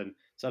teams, and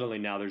suddenly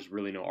now there's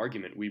really no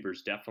argument.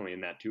 Weber's definitely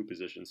in that 2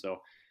 position. So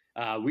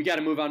we got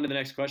to move on to the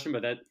next question,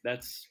 but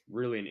that's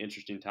really an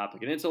interesting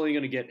topic, and it's only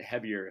going to get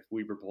heavier if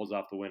Weber pulls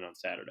off the win on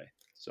Saturday.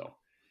 So,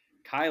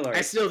 Kyler,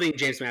 I still think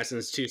James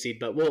Madison's 2 seed,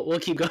 but we'll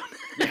keep going.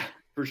 yeah,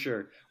 for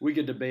sure. We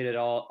could debate it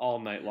all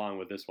night long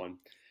with this one.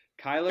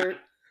 Kyler,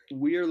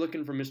 we are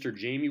looking for Mr.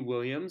 Jamie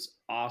Williams,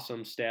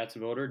 awesome stats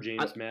voter,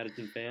 James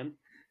Madison fan.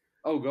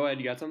 Oh, go ahead.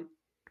 You got some?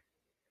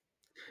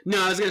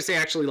 No, I was going to say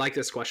I actually like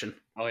this question.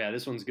 Oh, yeah,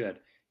 this one's good.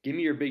 Give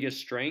me your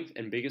biggest strength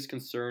and biggest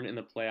concern in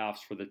the playoffs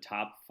for the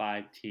top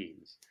 5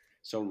 teams.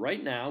 So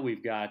right now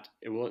we've got,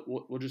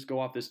 we'll just go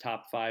off this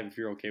top 5 if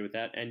you're okay with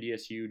that.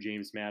 NDSU,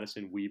 James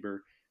Madison,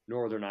 Weber,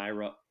 Northern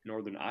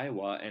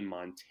Iowa, and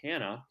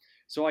Montana.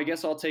 So I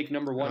guess I'll take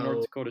number 1,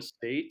 North Dakota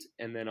State,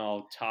 and then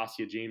I'll toss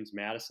you James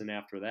Madison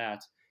after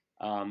that.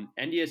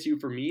 NDSU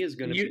for me is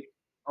going to be.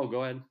 Oh,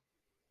 go ahead.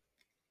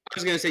 I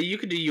was going to say you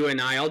could do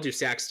UNI. I'll do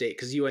Sac State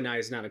because UNI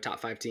is not a top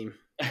 5 team.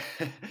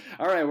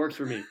 All right, works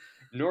for me.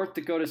 North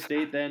Dakota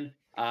State, then.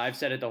 I've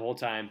said it the whole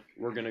time.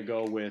 We're going to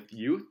go with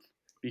youth,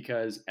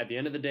 because at the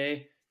end of the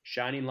day,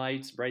 shining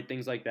lights, bright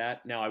things like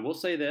that. Now, I will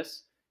say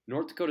this.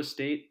 North Dakota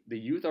State, the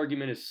youth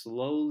argument is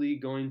slowly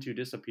going to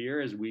disappear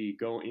as we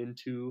go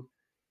into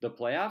the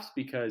playoffs,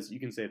 because you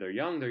can say they're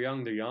young,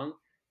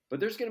 but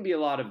there's going to be a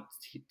lot of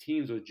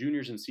teams with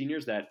juniors and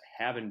seniors that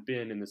haven't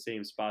been in the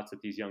same spots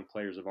that these young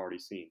players have already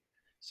seen.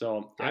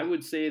 So I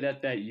would say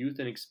that youth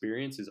and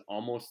experience is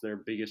almost their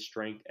biggest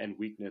strength and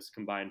weakness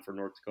combined for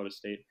North Dakota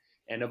State,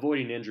 and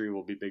avoiding injury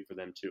will be big for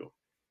them too.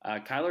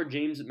 Kyler,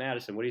 James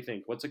Madison, what do you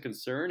think? What's a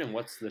concern and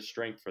what's the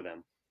strength for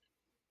them?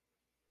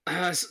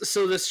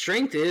 So the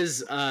strength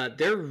is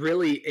they're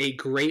really a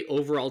great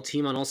overall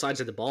team on all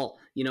sides of the ball.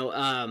 You know,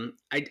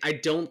 I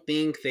don't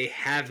think they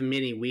have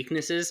many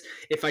weaknesses.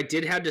 If I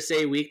did have to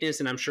say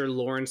weakness, and I'm sure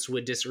Lawrence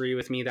would disagree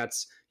with me,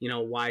 that's, you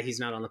know, why he's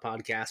not on the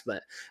podcast.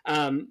 But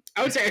I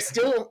would say I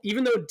still,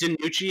 even though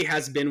DiNucci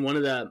has been one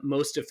of the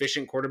most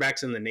efficient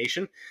quarterbacks in the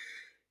nation,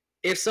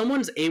 if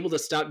someone's able to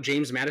stop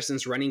James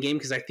Madison's running game,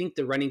 because I think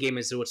the running game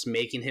is what's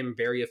making him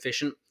very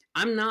efficient,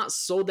 I'm not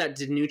sold that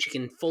DiNucci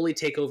can fully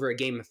take over a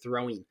game of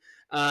throwing.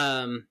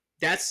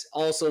 That's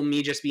also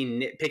me just being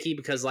nitpicky,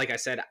 because like I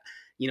said,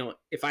 you know,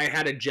 if I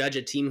had to judge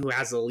a team who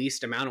has the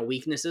least amount of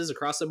weaknesses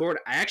across the board,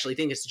 I actually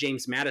think it's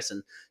James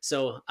Madison.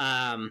 So,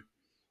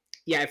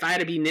 yeah, if I had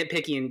to be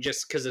nitpicky, and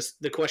just because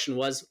the question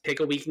was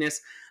pick a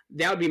weakness,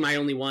 that would be my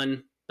only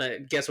one.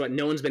 But guess what?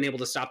 No one's been able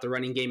to stop the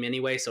running game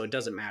anyway, so it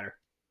doesn't matter.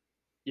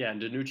 Yeah,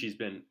 and DiNucci's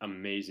been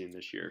amazing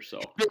this year.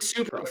 So it's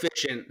super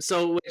efficient.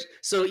 So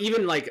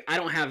even like I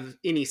don't have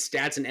any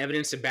stats and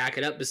evidence to back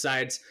it up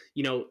besides,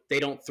 you know, they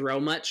don't throw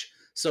much.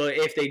 So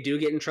if they do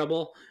get in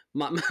trouble,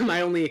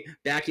 my only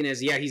backing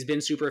is, yeah, he's been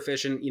super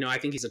efficient. You know, I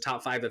think he's a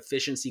top 5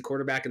 efficiency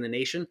quarterback in the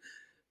nation.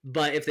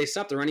 But if they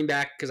stop the running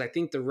back, because I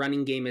think the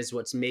running game is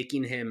what's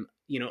making him,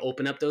 you know,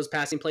 open up those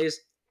passing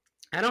plays.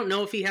 I don't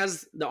know if he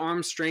has the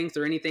arm strength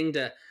or anything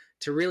to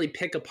really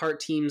pick apart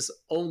teams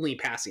only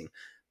passing.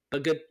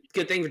 But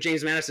good thing for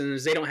James Madison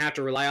is they don't have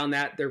to rely on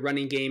that. Their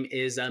running game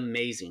is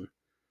amazing.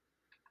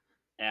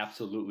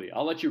 Absolutely.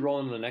 I'll let you roll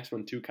into the next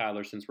one too,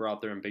 Kyler, since we're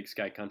out there in Big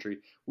Sky Country.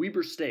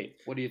 Weber State,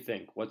 what do you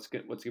think? What's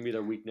going to be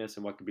their weakness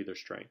and what could be their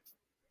strength?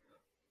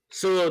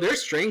 So their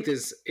strength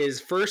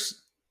is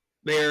first,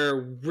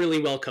 they're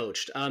really well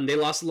coached. They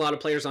lost a lot of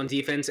players on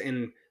defense,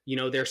 and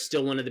they're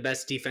still one of the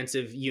best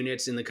defensive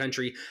units in the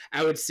country.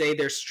 I would say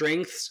their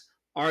strengths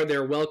are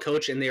they're well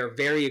coached and they are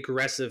very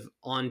aggressive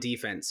on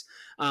defense.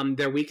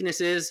 Their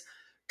weaknesses,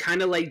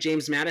 kind of like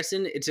James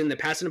Madison, it's in the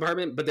passing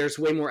department, but there's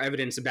way more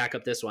evidence to back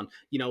up this one.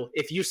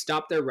 If you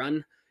stop their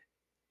run,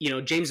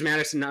 James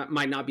Madison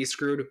might not be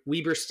screwed.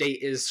 Weber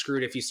State is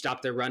screwed if you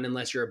stop their run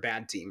unless you're a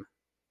bad team.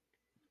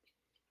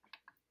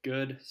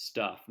 Good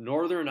stuff.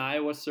 Northern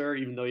Iowa, sir,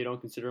 even though you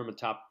don't consider them a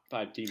top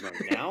 5 team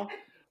right now,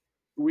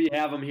 we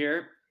have them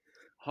here.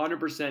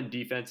 100%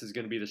 defense is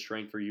going to be the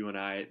strength for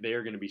UNI. They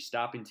are going to be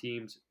stopping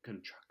teams,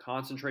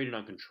 concentrating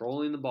on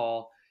controlling the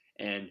ball,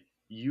 and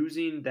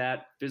using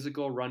that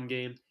physical run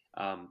game.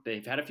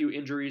 They've had a few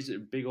injuries, a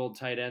big old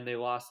tight end they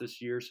lost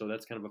this year, so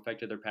that's kind of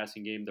affected their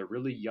passing game. They're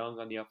really young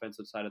on the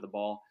offensive side of the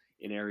ball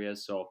in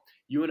areas. So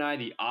UNI,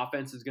 the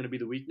offense is going to be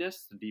the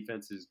weakness. The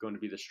defense is going to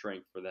be the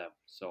strength for them.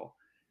 So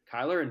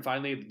Kyler, and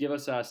finally, give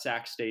us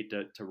Sac State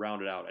to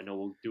round it out. I know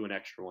we'll do an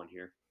extra one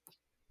here.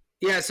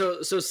 Yeah,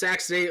 so Sac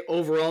State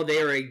overall,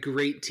 they are a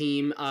great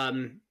team.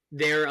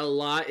 They're a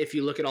lot, if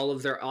you look at all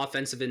of their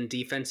offensive and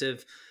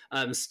defensive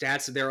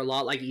stats, they're a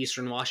lot like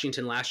Eastern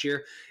Washington last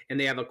year, and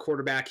they have a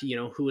quarterback,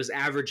 who was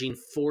averaging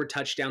 4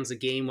 touchdowns a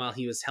game while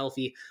he was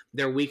healthy.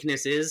 Their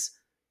weakness is,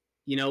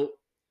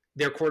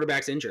 their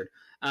quarterback's injured.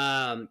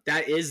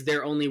 That is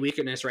their only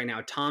weakness right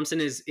now.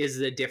 Thompson is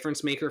the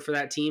difference maker for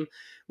that team.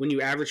 When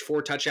you average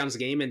 4 touchdowns a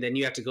game and then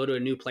you have to go to a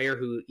new player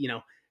who,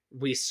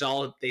 we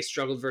saw they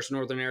struggled versus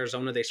Northern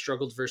Arizona. They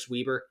struggled versus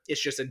Weber.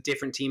 It's just a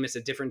different team. It's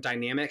a different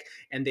dynamic,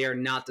 and they are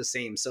not the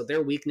same. So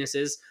their weakness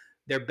is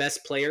their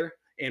best player,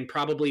 and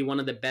probably one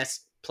of the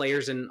best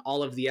players in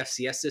all of the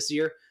FCS this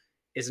year,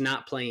 is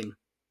not playing.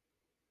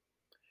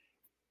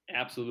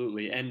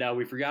 Absolutely. And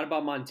we forgot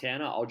about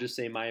Montana. I'll just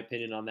say my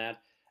opinion on that.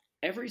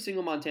 Every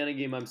single Montana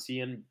game I'm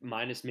seeing,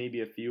 minus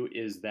maybe a few,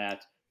 is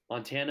that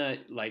Montana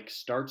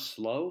starts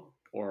slow,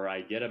 or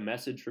I get a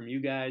message from you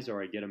guys,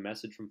 or I get a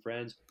message from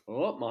friends.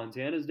 Oh,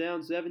 Montana's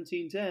down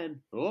 17-10.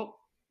 Oh,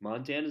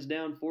 Montana's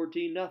down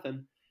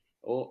 14-0.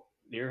 Oh,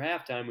 near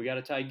halftime, we got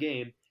a tie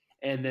game.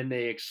 And then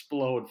they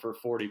explode for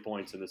 40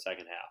 points in the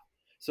second half.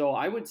 So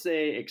I would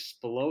say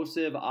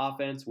explosive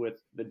offense with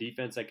the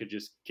defense that could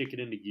just kick it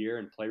into gear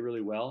and play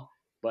really well.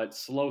 But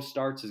slow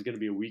starts is going to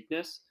be a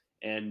weakness,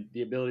 and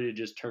the ability to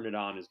just turn it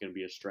on is going to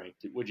be a strength.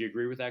 Would you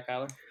agree with that,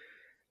 Kyler?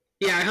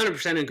 Yeah, I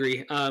 100%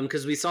 agree.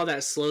 Because we saw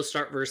that slow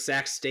start versus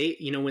Sac State,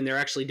 when they're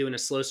actually doing a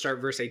slow start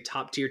versus a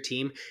top tier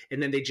team,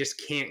 and then they just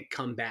can't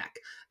come back.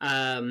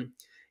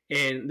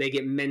 And they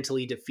get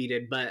mentally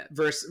defeated. But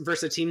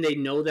versus a team they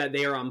know that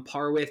they are on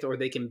par with or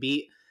they can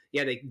beat,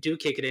 yeah, they do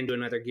kick it into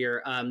another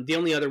gear. The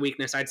only other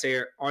weakness I'd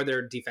say are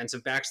their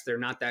defensive backs. They're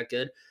not that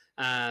good.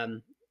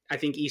 I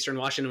think Eastern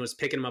Washington was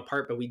picking them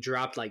apart, but we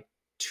dropped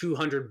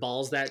 200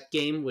 balls that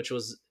game, which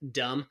was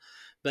dumb.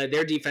 But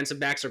their defensive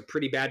backs are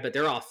pretty bad, but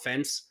their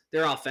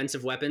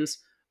offensive weapons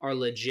are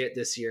legit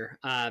this year.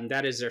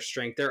 That is their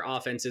strength. Their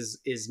offense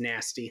is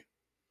nasty.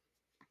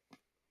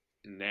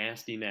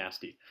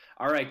 Nasty.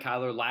 All right,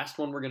 Kyler, last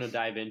one we're going to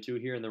dive into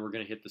here, and then we're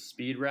going to hit the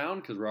speed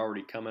round because we're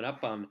already coming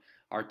up on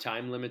our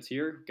time limits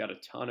here. Got a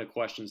ton of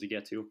questions to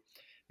get to.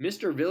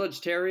 Mr.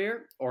 Village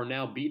Terrier, or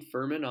now Beat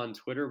Furman on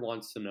Twitter,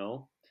 wants to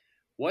know,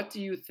 what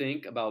do you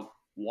think about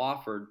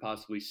Wofford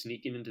possibly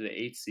sneaking into the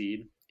 8th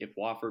seed if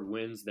Wofford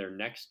wins their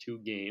next 2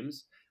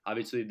 games?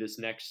 Obviously, this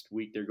next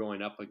week they're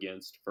going up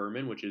against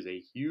Furman, which is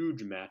a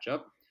huge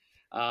matchup.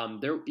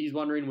 He's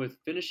wondering, with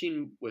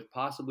finishing with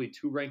possibly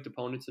 2 ranked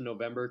opponents in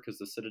November, because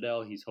the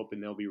Citadel, he's hoping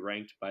they'll be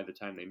ranked by the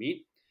time they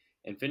meet,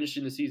 and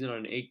finishing the season on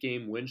an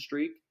 8-game win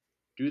streak,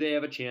 do they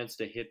have a chance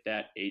to hit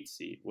that 8th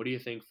seed? What do you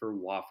think for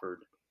Wofford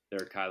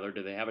there, Kyler?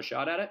 Do they have a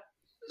shot at it?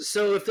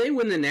 So if they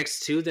win the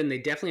next 2, then they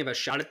definitely have a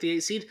shot at the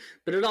 8th seed,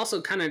 but it also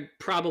kind of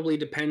probably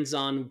depends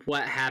on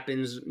what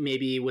happens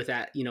maybe with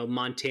that,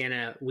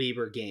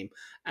 Montana-Weber game.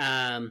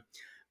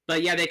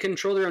 But yeah, they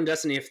control their own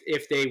destiny.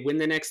 If they win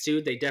the next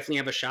 2, they definitely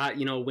have a shot.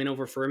 A win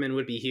over Furman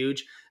would be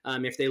huge.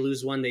 If they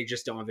lose one, they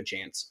just don't have a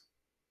chance.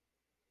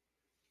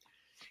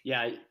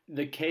 Yeah,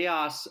 the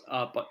chaos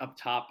up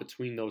top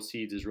between those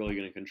seeds is really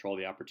going to control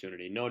the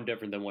opportunity. No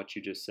different than what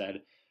you just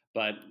said.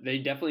 But they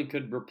definitely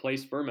could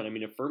replace Furman. I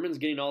mean, if Furman's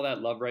getting all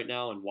that love right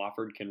now and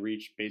Wofford can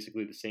reach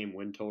basically the same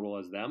win total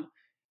as them,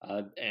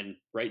 and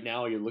right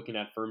now you're looking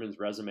at Furman's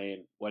resume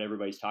and what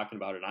everybody's talking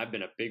about, and I've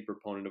been a big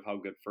proponent of how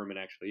good Furman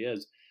actually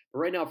is. But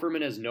right now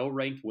Furman has no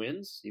ranked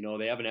wins.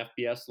 They have an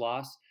FBS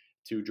loss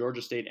to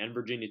Georgia State and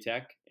Virginia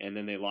Tech, and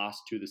then they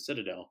lost to the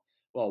Citadel.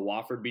 Well,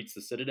 Wofford beats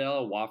the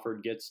Citadel.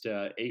 Wofford gets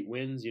to 8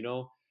 wins.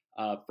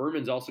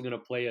 Furman's also going to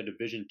play a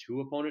Division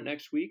II opponent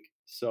next week.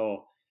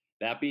 So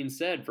that being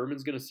said,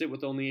 Furman's going to sit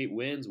with only 8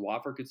 wins.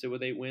 Wofford could sit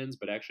with 8 wins,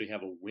 but actually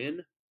have a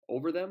win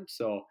over them.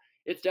 So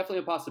it's definitely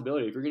a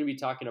possibility. If you're going to be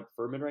talking up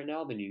Furman right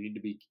now, then you need to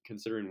be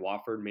considering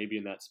Wofford maybe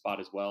in that spot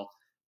as well.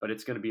 but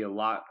it's going to be a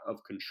lot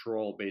of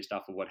control based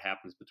off of what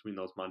happens between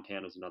those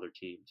Montanas and other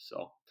teams.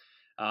 So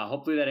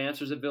hopefully that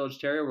answers it, Village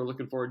Terrier. We're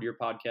looking forward to your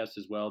podcast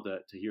as well to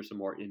hear some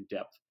more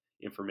in-depth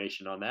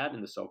information on that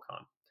in the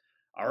SoCon.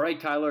 All right,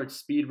 Kyler, it's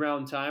speed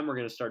round time. We're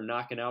going to start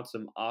knocking out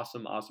some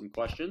awesome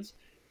questions.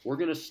 We're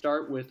going to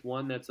start with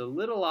one that's a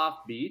little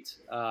offbeat.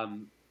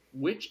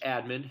 Which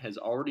admin has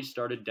already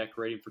started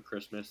decorating for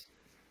Christmas?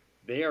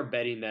 They are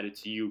betting that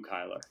it's you,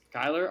 Kyler.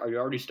 Kyler, are you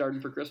already starting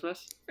for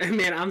Christmas?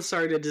 Man, I'm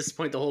sorry to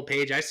disappoint the whole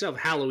page. I still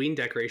have Halloween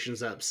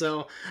decorations up,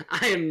 so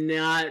I am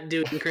not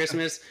doing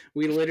Christmas.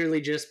 We literally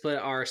just put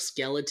our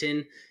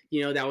skeleton,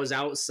 that was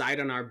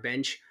outside on our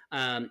bench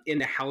in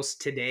the house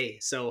today.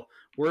 So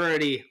we're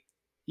already,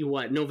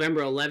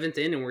 November 11th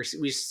in, and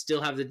we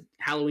still have the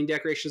Halloween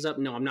decorations up.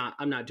 No,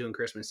 I'm not doing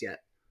Christmas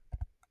yet.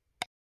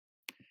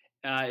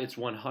 It's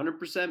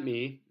 100%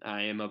 me.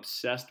 I am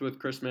obsessed with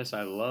Christmas.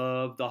 I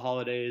love the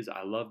holidays.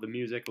 I love the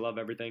music. Love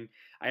everything.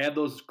 I have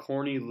those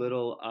corny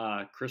little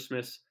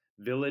Christmas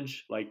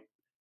village,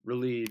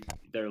 really,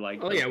 they're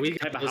like we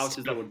type of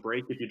houses that would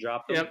break if you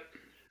dropped them. Yep.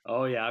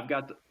 Oh yeah,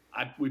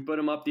 we put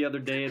them up the other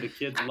day. The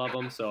kids love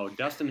them. So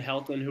Dustin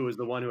Helton, who was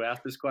the one who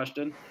asked this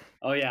question.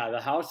 Oh yeah,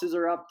 the houses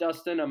are up,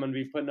 Dustin. I'm going to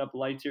be putting up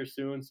lights here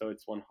soon. So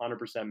it's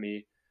 100%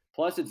 me.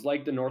 Plus, it's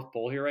like the North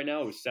Pole here right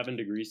now. It was 7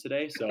 degrees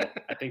today, so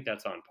I think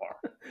that's on par.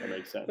 That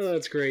makes sense. Oh,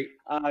 that's great.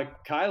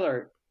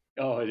 Kyler,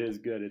 it is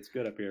good. It's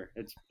good up here.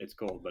 It's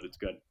cold, but it's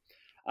good.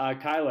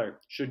 Kyler,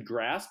 should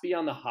Grass be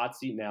on the hot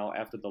seat now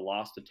after the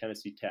loss to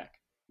Tennessee Tech?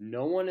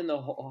 No one in the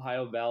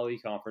Ohio Valley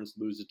Conference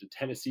loses to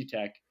Tennessee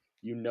Tech.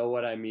 You know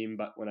what I mean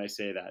but when I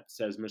say that,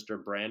 says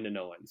Mr. Brandon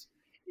Owens.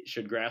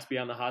 Should Grass be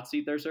on the hot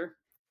seat there, sir?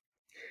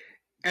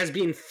 As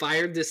being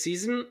fired this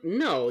season?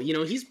 No,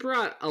 he's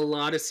brought a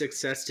lot of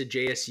success to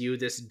JSU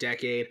this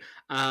decade.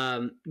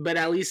 But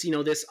at least,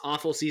 this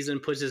awful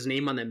season puts his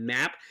name on the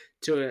map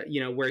to,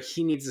 where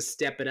he needs to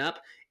step it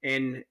up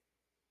and,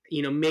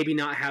 maybe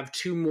not have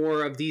 2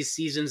 more of these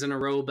seasons in a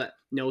row, but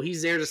no,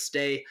 he's there to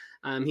stay.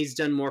 He's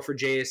done more for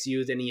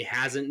JSU than he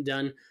hasn't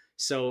done.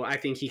 So I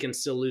think he can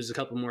still lose a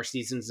couple more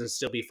seasons and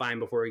still be fine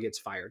before he gets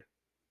fired.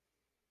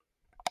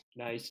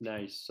 Nice.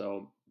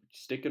 So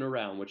sticking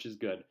around, which is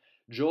good.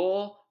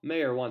 Joel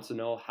Mayer wants to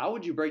know, how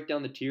would you break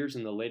down the tiers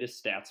in the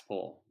latest stats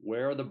poll?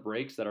 Where are the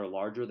breaks that are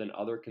larger than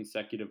other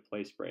consecutive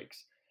place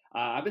breaks?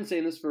 I've been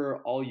saying this for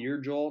all year,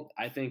 Joel.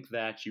 I think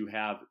that you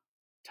have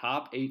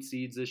top 8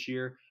 seeds this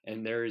year,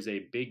 and there is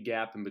a big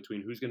gap in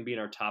between who's going to be in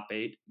our top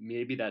 8.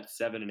 Maybe that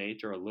 7 and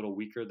 8 are a little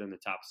weaker than the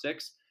top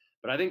 6,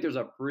 but I think there's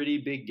a pretty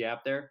big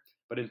gap there.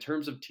 But in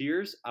terms of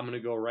tiers, I'm going to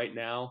go right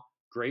now,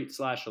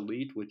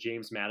 great/elite with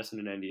James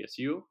Madison and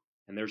NDSU,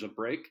 and there's a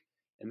break.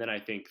 And then I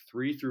think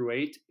 3 through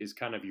 8 is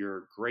kind of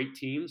your great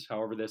teams,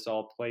 however this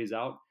all plays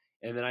out.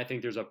 And then I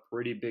think there's a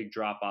pretty big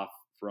drop off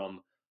from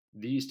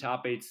these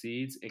top 8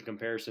 seeds in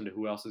comparison to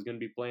who else is going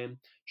to be playing.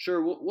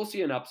 Sure, we'll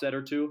see an upset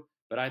or two,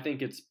 but I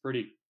think it's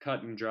pretty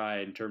cut and dry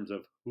in terms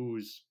of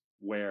who's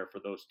where for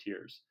those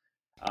tiers.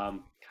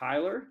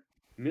 Kyler,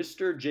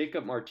 Mr.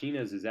 Jacob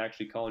Martinez is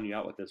actually calling you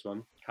out with this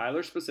one.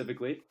 Kyler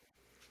specifically,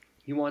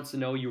 he wants to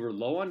know, you were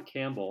low on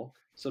Campbell,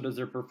 so does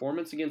their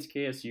performance against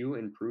KSU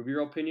improve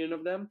your opinion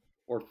of them,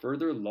 or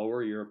further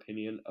lower your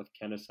opinion of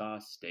Kennesaw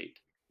State?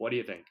 What do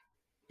you think?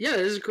 Yeah,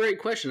 this is a great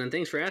question, and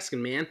thanks for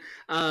asking, man.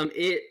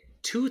 It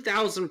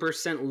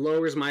 2,000%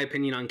 lowers my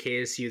opinion on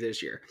KSU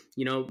this year.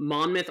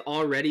 Monmouth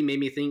already made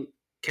me think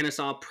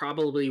Kennesaw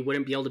probably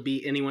wouldn't be able to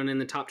beat anyone in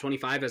the top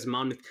 25 as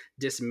Monmouth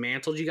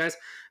dismantled you guys.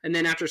 And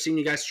then after seeing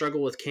you guys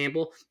struggle with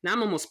Campbell, now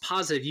I'm almost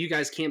positive you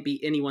guys can't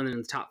beat anyone in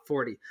the top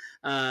 40.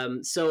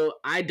 So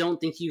I don't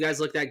think you guys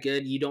look that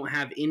good. You don't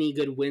have any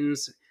good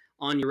wins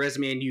on your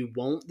resume, and you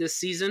won't this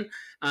season.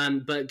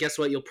 But guess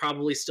what? You'll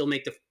probably still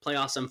make the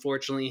playoffs,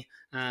 unfortunately.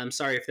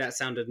 Sorry if that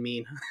sounded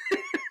mean.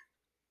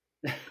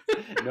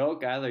 No,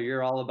 Kyler,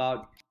 you're all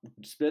about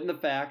spitting the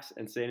facts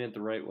and saying it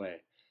the right way.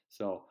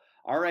 So,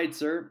 all right,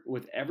 sir,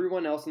 with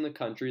everyone else in the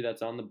country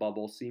that's on the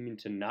bubble seeming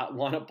to not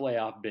want a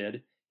playoff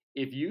bid,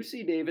 if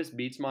UC Davis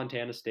beats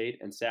Montana State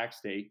and Sac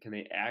State, can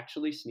they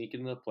actually sneak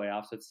into the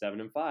playoffs at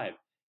 7-5?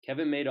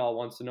 Kevin Maydall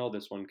wants to know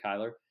this one,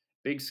 Kyler.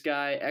 Big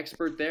Sky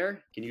expert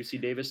there. Can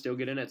UC Davis still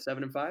get in at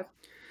 7-5?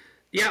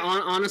 Yeah,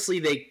 honestly,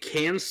 they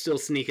can still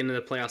sneak into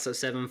the playoffs at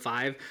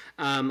 7-5.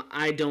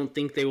 I don't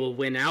think they will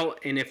win out,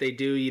 and if they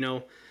do,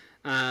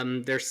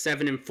 they're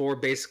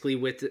 7-4 basically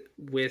with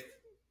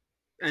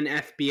an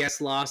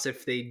FBS loss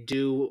if they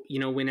do,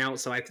 win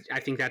out. So I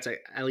think that's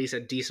at least a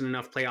decent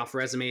enough playoff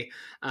resume.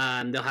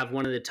 They'll have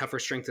one of the tougher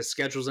strength of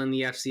schedules in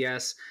the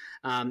FCS.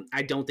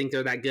 I don't think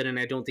they're that good, and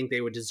I don't think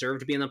they would deserve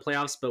to be in the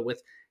playoffs. But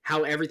with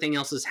how everything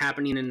else is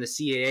happening in the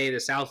CAA, the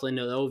Southland,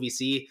 the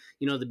OVC,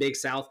 the Big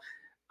South,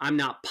 I'm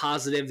not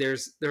positive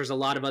there's a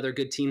lot of other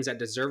good teams that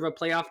deserve a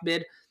playoff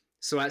bid.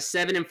 So at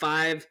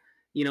 7-5,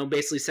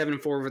 basically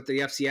 7-4 with the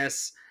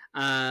FCS,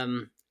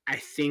 I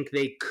think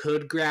they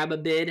could grab a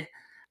bid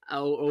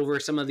over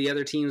some of the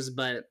other teams,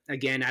 but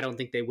again, I don't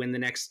think they win the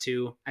next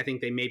 2. I think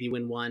they maybe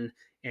win 1,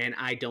 and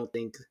I don't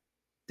think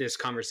this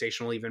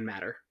conversation will even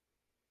matter.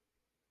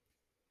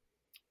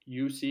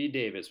 UC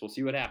Davis. We'll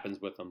see what happens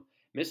with them.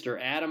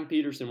 Mr. Adam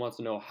Peterson wants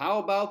to know, how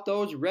about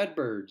those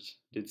Redbirds?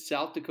 Did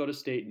South Dakota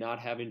State not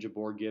having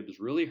Jabor Gibbs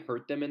really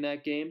hurt them in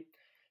that game?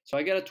 So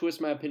I got to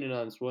twist my opinion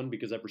on this one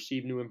because I've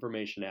received new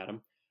information,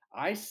 Adam.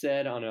 I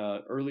said on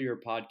an earlier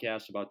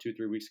podcast about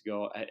 2-3 weeks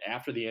ago,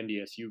 after the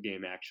NDSU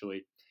game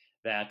actually,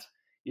 that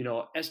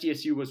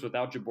SDSU was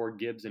without Jabor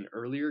Gibbs in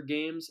earlier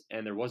games,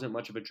 and there wasn't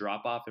much of a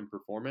drop off in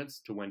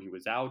performance to when he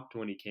was out to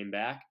when he came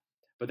back.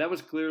 But that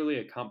was clearly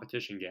a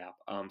competition gap.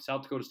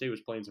 South Dakota State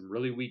was playing some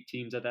really weak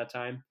teams at that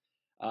time.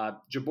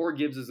 Jabor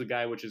Gibbs is the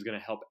guy which is going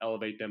to help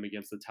elevate them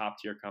against the top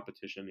tier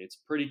competition. It's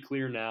pretty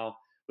clear now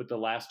with the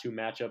last two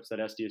matchups that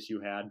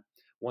SDSU had,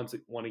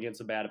 one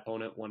against a bad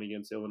opponent, one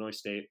against Illinois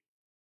State.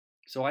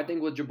 So I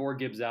think with Jabor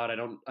Gibbs out,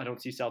 I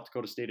don't see South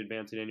Dakota State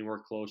advancing anywhere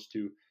close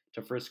to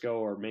Frisco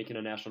or making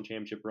a national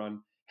championship run.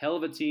 Hell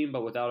of a team,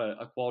 but without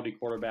a quality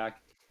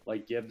quarterback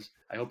like Gibbs.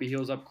 I hope he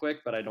heals up quick,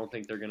 but I don't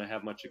think they're going to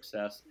have much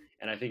success.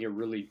 And I think it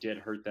really did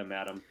hurt them,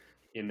 Adam,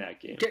 in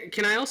that game.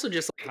 Can I also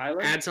just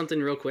add something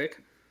real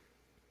quick?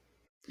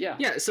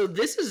 Yeah, so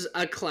this is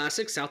a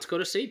classic South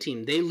Dakota State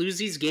team. They lose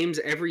these games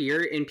every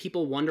year, and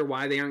people wonder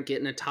why they aren't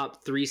getting a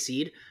top 3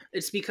 seed.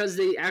 It's because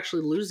they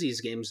actually lose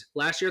these games.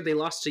 Last year, they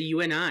lost to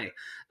UNI.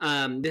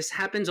 This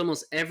happens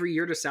almost every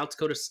year to South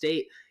Dakota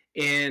State,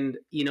 and,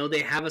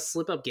 they have a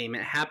slip-up game.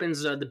 It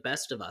happens to the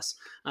best of us.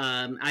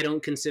 I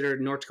don't consider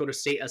North Dakota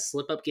State a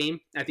slip-up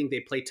game. I think they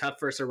play tough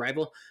versus a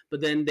rival,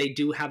 but then they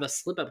do have a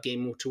slip-up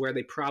game to where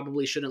they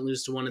probably shouldn't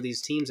lose to one of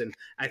these teams, and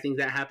I think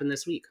that happened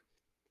this week.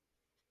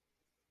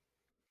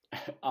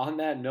 On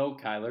that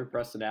note, Kyler,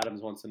 Preston Adams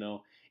wants to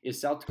know,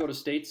 is South Dakota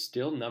State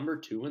still number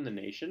 2 in the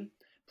nation?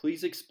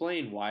 Please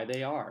explain why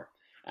they are.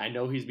 I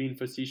know he's being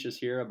facetious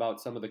here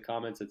about some of the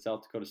comments that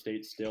South Dakota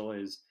State still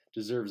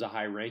deserves a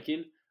high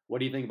ranking. What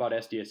do you think about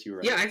SDSU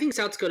right now? I think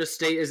South Dakota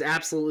State is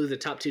absolutely the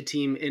top 2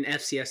 team in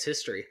FCS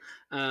history.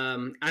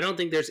 I don't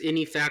think there's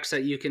any facts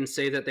that you can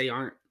say that they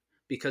aren't,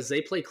 because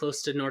they play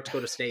close to North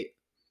Dakota State.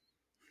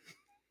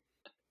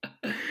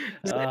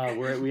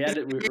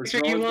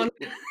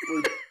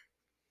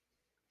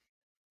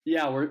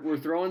 We're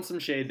throwing some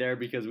shade there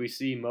because we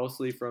see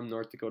mostly from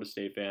North Dakota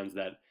State fans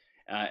that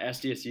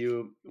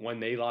SDSU, when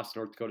they lost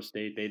North Dakota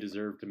State, they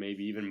deserve to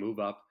maybe even move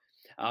up.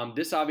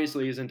 This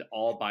obviously isn't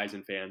all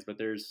Bison fans, but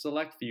there's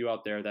select few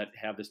out there that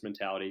have this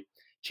mentality.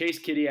 Chase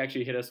Kitty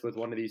actually hit us with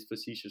one of these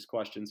facetious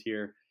questions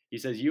here. He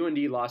says, UND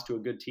lost to a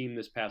good team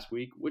this past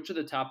week. Which of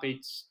the top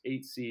eight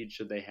seeds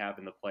should they have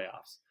in the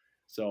playoffs?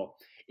 So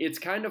it's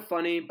kind of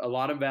funny. A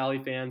lot of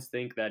Valley fans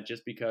think that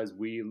just because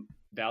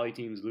Valley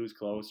teams lose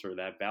close, or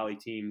that Valley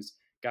teams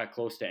got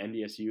close to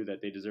NDSU,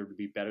 that they deserve to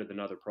be better than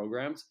other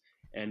programs.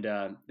 And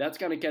that's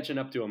kind of catching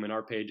up to them, and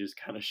our page is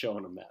kind of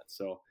showing them that.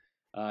 So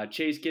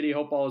Chase Kitty,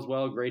 hope all is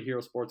well. Great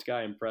Hero Sports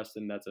guy. And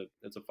Preston, that's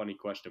a funny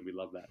question. We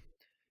love that.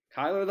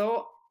 Kyler,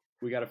 though,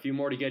 we got a few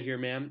more to get here,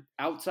 man.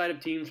 Outside of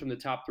teams from the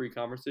top 3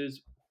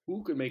 conferences,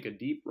 who could make a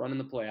deep run in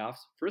the playoffs?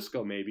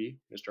 Frisco, maybe.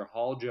 Mr.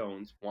 Hall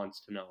Jones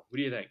wants to know. Who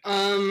do you think?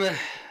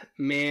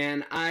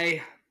 Man,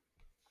 I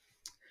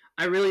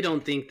really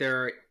don't think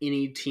there are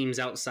any teams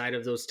outside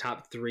of those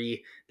top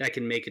 3 that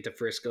can make it to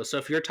Frisco. So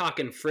if you're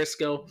talking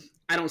Frisco,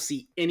 I don't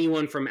see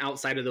anyone from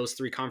outside of those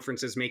 3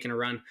 conferences making a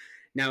run.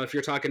 Now, if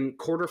you're talking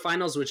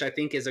quarterfinals, which I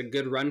think is a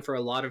good run for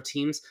a lot of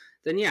teams,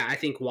 then yeah, I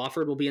think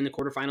Wofford will be in the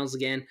quarterfinals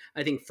again.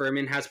 I think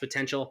Furman has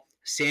potential.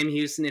 Sam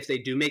Houston, if they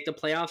do make the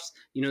playoffs,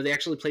 they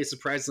actually play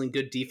surprisingly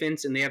good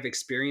defense, and they have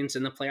experience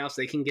in the playoffs.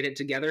 They can get it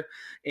together.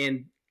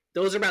 And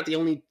those are about the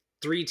only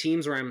 3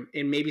 teams where I'm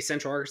in, maybe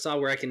Central Arkansas,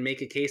 where I can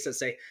make a case that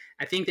say,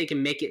 I think they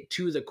can make it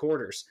to the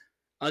quarters.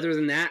 Other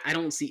than that, I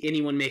don't see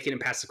anyone making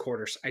it past the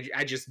quarters.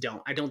 I just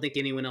don't. I don't think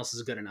anyone else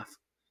is good enough.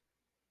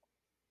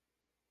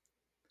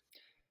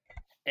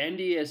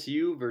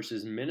 NDSU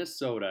versus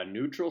Minnesota,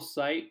 neutral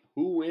site.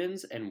 Who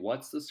wins and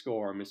what's the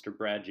score? Mr.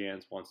 Brad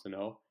Jans wants to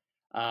know.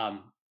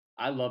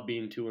 I love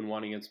being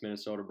 2-1 against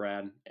Minnesota,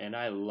 Brad, and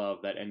I love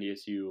that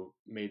NDSU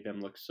made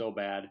them look so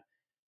bad.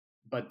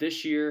 But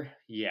this year,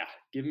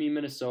 give me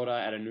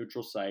Minnesota at a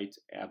neutral site.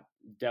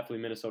 Definitely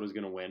Minnesota's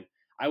going to win.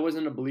 I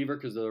wasn't a believer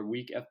because of their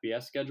weak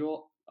FBS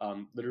schedule.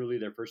 Literally,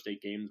 their first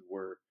 8 games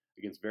were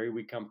against very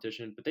weak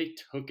competition, but they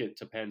took it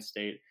to Penn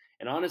State.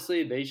 And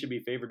honestly, they should be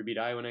favored to beat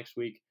Iowa next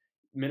week.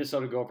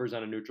 Minnesota Gophers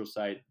on a neutral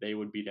site, they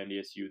would beat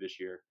NDSU this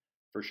year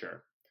for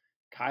sure.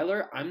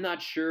 Kyler, I'm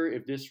not sure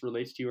if this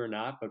relates to you or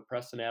not, but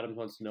Preston Adams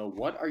wants to know,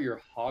 what are your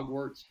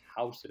Hogwarts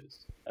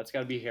houses? That's got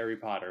to be Harry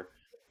Potter.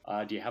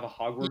 Do you have a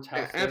Hogwarts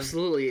house?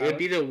 Absolutely. It'd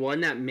be the one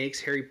that makes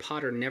Harry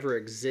Potter never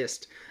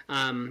exist.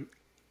 Sorry,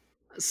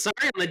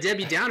 I'm a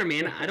Debbie Downer,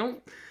 man.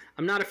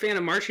 I'm not a fan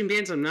of marching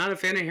bands. I'm not a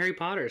fan of Harry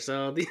Potter.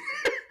 So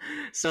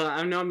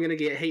I know I'm going to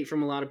get hate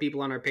from a lot of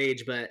people on our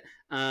page, but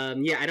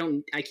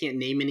I can't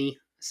name any.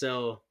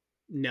 So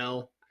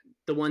no,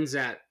 the ones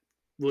that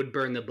would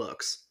burn the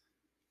books.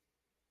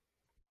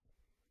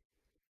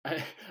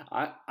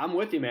 I'm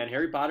with you, man.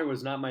 Harry Potter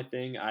was not my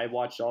thing. I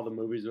watched all the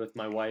movies with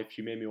my wife.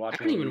 She made me watch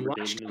I them haven't when we even were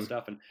watched dating and them.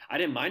 stuff, and I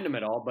didn't mind them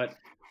at all. But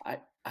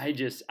I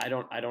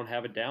don't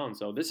have it down.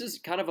 So this is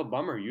kind of a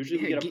bummer.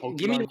 Usually we Yeah, get a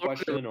give me Pokemon Lord of the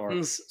question or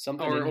Rings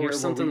something or in here where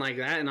something we like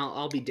that, and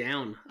I'll be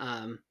down.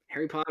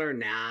 Harry Potter,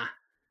 nah.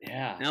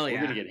 yeah Hell we're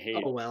gonna yeah. get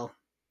hate. Oh well.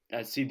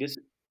 See this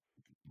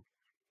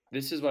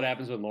is what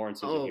happens when Lawrence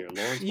isn't Oh, here.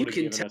 Lawrence you would have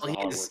can given tell us a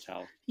Hogwarts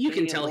house. you Dang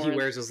can it, tell he Lawrence.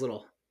 wears his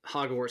little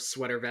Hogwarts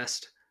sweater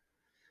vest.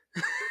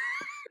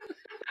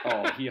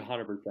 Oh, he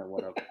 100%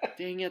 would have.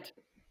 Dang it,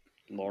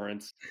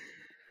 Lawrence.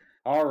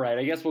 All right,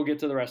 I guess we'll get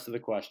to the rest of the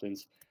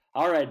questions.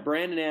 All right,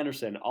 Brandon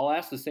Anderson. I'll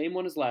ask the same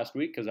one as last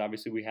week because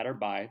obviously we had our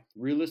bye.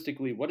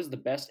 Realistically, what is the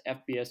best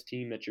FBS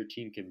team that your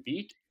team can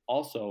beat?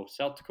 Also,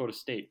 South Dakota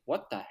State.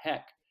 What the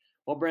heck?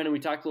 Well, Brandon, we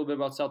talked a little bit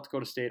about South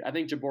Dakota State. I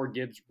think Jabor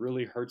Gibbs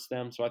really hurts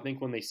them. So I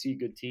think when they see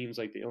good teams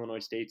like the Illinois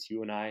States,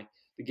 UNI,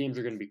 the games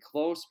are going to be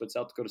close, but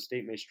South Dakota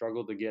State may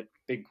struggle to get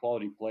big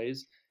quality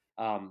plays.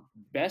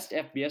 Best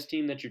FBS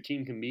team that your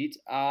team can beat?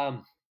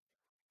 NDSU,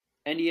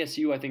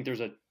 I think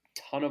there's a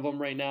ton of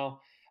them right now.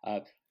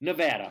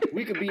 Nevada,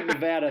 we could beat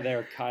Nevada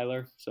there,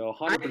 Kyler. So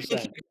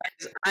 100%.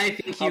 I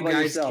think How you about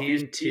guys yourself?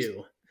 can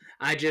too.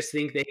 I just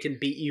think they can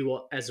beat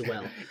you as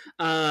well.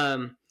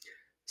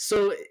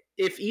 So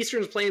if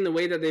Eastern's playing the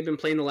way that they've been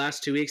playing the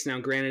last 2 weeks now,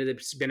 granted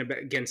it's been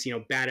against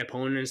bad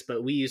opponents,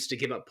 but we used to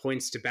give up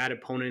points to bad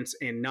opponents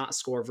and not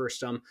score versus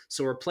them.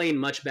 So we're playing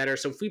much better.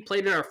 So if we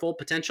played at our full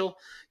potential,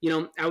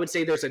 I would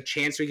say there's a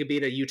chance we could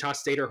beat a Utah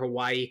State or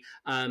Hawaii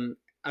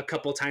a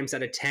couple times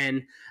out of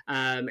 10.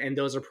 And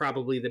those are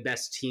probably the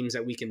best teams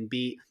that we can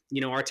beat.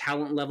 Our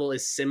talent level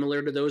is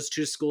similar to those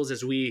two schools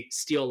as we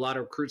steal a lot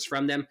of recruits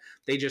from them.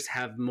 They just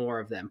have more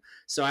of them.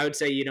 So I would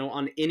say,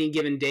 on any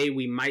given day,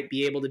 we might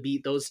be able to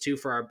beat those two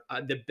for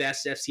the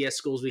best FCS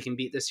schools we can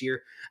beat this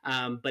year.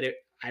 But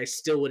I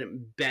still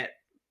wouldn't bet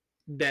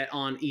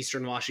on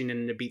Eastern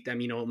Washington to beat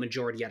them, a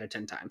majority out of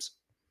 10 times.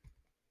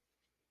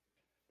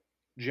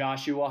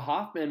 Joshua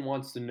Hoffman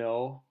wants to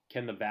know,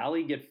 can the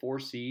Valley get 4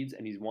 seeds?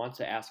 And he wants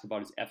to ask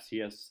about his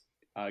FCS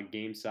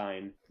game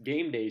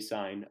day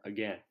sign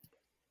again.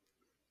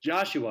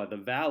 Joshua, the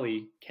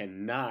Valley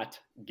cannot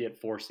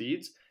get 4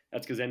 seeds.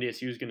 That's because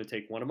NDSU is going to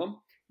take one of them.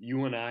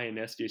 UNI and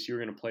SDSU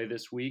are going to play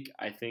this week.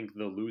 I think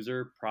the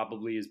loser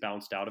probably is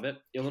bounced out of it.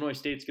 Illinois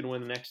State's going to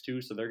win the next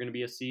 2, so they're going to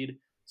be a seed.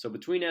 So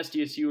between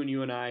SDSU and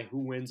UNI, who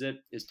wins it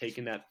is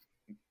taking that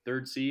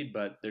 3rd seed,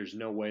 but there's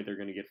no way they're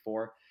going to get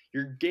 4.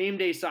 Your game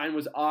day sign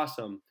was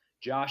awesome.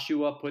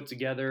 Joshua put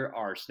together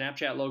our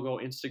Snapchat logo,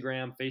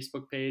 Instagram,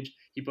 Facebook page.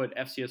 He put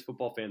FCS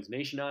Football Fans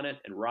Nation on it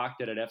and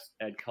rocked it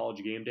at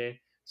College Game Day.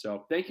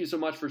 So thank you so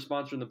much for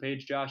sponsoring the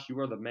page, Josh. You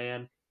are the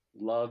man.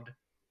 Loved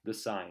the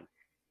sign.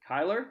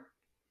 Kyler?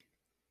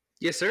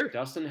 Yes, sir.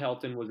 Dustin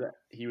Helton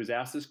was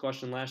asked this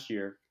question last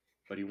year,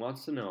 but he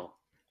wants to know,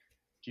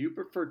 do you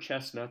prefer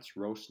chestnuts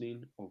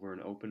roasting over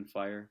an open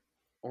fire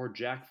or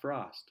Jack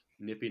Frost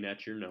nipping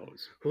at your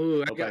nose?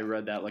 Ooh, I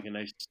read that like a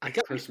nice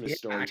Christmas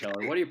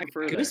storyteller. What do you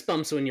prefer there?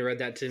 Goosebumps when you read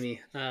that to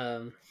me.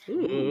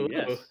 Ooh,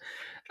 yes.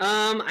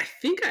 I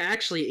think I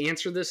actually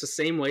answered this the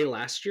same way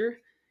last year.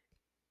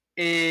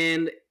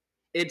 And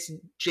it's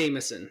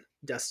Jameson,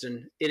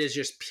 Dustin. It is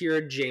just pure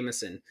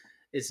Jameson.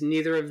 It's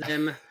neither of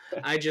them.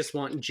 I just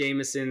want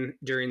Jameson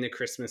during the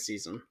Christmas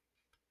season.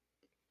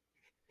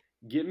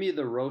 Give me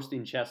the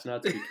roasting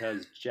chestnuts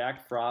because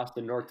Jack Frost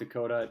in North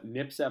Dakota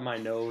nips at my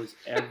nose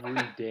every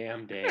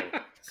damn day.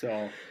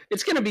 So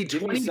it's going to be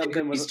 20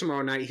 degrees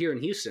tomorrow night here in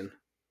Houston.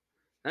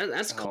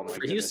 That's cold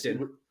for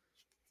Houston.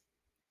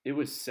 It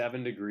was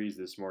 7 degrees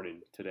this morning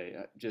today.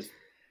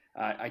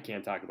 I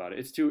can't talk about it.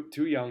 It's too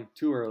young,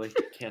 too early.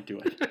 Can't do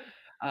it.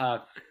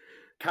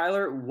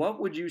 Kyler,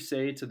 what would you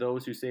say to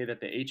those who say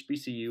that the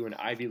HBCU and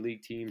Ivy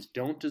League teams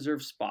don't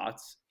deserve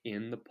spots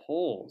in the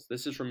polls?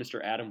 This is from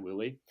Mr. Adam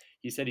Willie.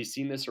 He said he's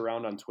seen this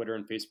around on Twitter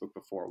and Facebook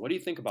before. What do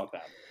you think about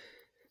that?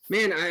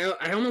 Man,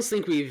 I almost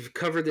think we've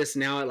covered this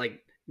now at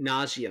like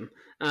nauseum.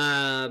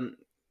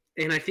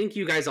 And I think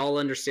you guys all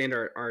understand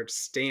our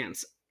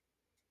stance.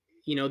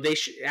 They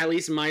at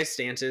least my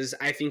stance is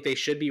I think they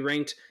should be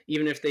ranked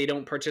even if they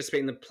don't participate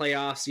in the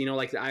playoffs,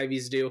 like the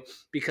Ivies do,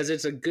 because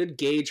it's a good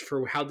gauge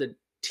for how the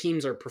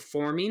teams are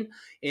performing.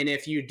 And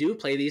if you do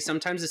play these,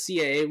 sometimes the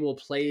CAA will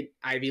play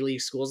Ivy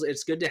League schools.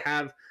 It's good to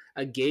have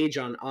a gauge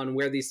on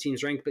where these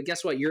teams rank. But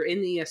guess what? You're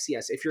in the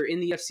FCS. If you're in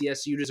the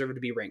FCS, you deserve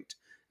to be ranked.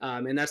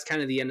 And that's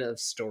kind of the end of the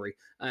story.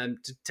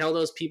 To tell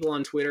those people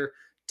on Twitter,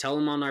 tell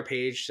them on our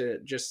page to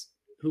just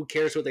who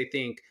cares what they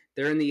think.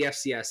 They're in the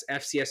FCS.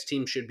 FCS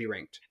teams should be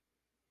ranked.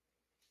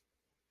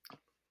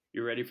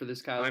 You ready for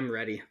this, Kyle? I'm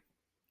ready.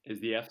 Is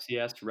the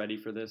FCS ready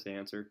for this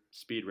answer?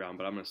 Speed round,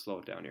 but I'm going to slow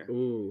it down here.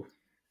 Ooh.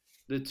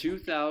 The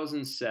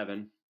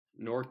 2007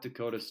 North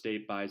Dakota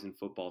State Bison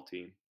football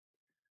team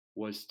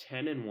was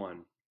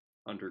 10-1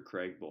 under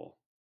Craig Bohl.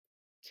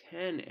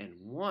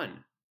 10-1.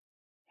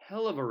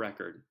 Hell of a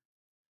record.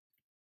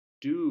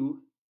 Due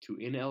to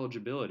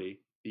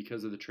ineligibility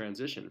because of the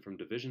transition from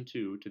Division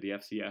II to the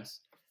FCS,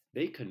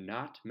 they could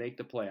not make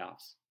the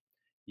playoffs.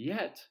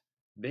 Yet,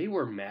 they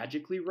were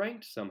magically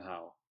ranked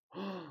somehow.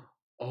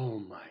 Oh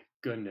my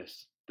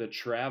goodness, the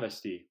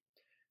travesty.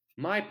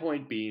 My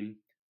point being,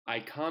 I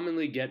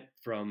commonly get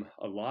from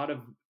a lot of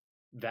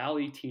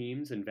Valley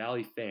teams and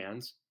Valley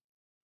fans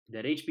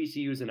that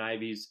HBCUs and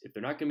Ivies, if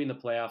they're not going to be in the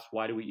playoffs,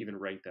 why do we even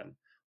rank them?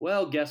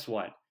 Well, guess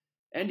what?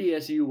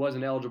 NDSU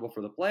wasn't eligible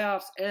for the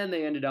playoffs, and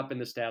they ended up in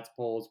the stats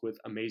polls with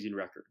amazing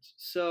records.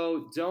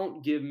 So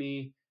don't give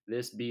me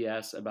this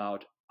BS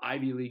about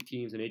Ivy League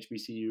teams and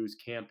HBCUs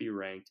can't be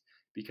ranked,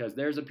 because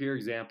there's a pure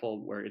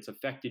example where it's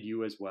affected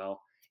you as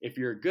well. If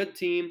you're a good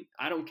team,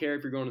 I don't care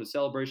if you're going to the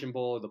Celebration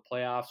Bowl or the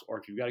playoffs, or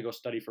if you've got to go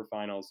study for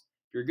finals.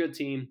 If you're a good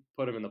team,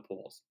 put them in the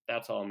polls.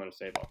 That's all I'm going to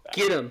say about that.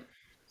 Get them.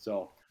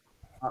 So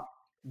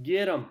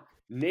get him.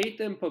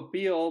 Nathan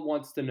Papil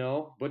wants to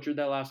know, butchered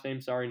that last name,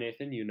 sorry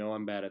Nathan, you know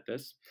I'm bad at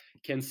this.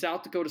 Can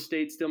South Dakota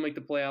State still make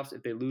the playoffs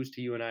if they lose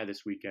to UNI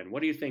this weekend?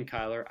 What do you think,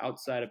 Kyler?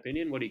 Outside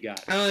opinion, what do you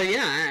got?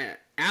 Yeah,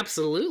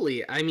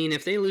 absolutely. I mean,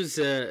 if they lose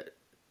to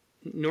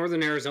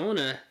Northern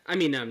Arizona,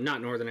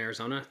 not Northern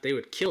Arizona, they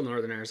would kill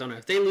Northern Arizona.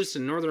 If they lose to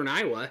Northern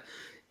Iowa,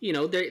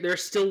 they're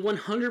still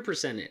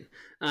 100%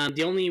 in.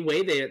 The only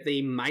way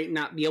they might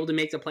not be able to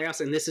make the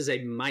playoffs, and this is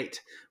a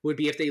might, would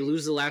be if they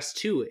lose the last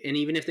two. And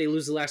even if they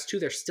lose the last two,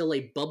 they're still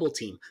a bubble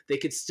team. They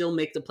could still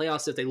make the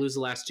playoffs if they lose the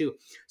last two.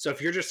 So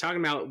if you're just talking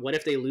about what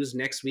if they lose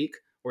next week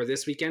or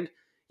this weekend,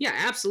 yeah,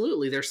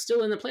 absolutely. They're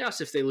still in the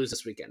playoffs if they lose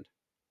this weekend.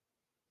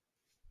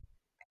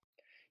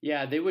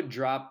 Yeah, they would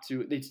drop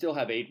to, they'd still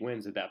have 8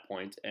 wins at that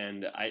point,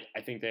 and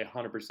I think they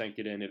 100%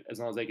 get in as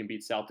long as they can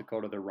beat South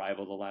Dakota, their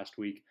rival, the last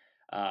week.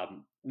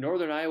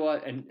 Northern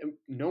Iowa, and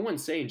no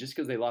one's saying just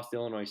because they lost to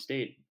Illinois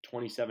State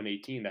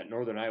 27-18 that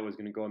Northern Iowa is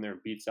going to go in there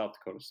and beat South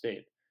Dakota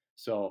State.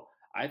 So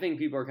I think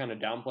people are kind of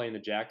downplaying the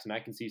Jacks, and I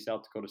can see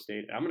South Dakota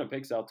State. I'm going to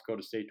pick South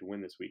Dakota State to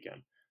win this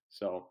weekend.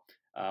 So,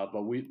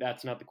 but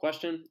that's not the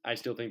question. I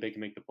still think they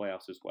can make the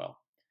playoffs as well.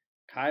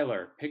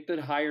 Kyler, pick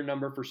the higher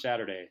number for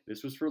Saturday.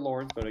 This was for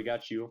Lawrence, but I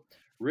got you.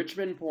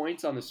 Richmond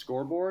points on the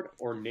scoreboard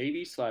or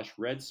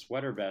Navy/red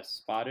sweater vest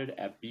spotted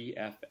at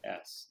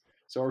BFS.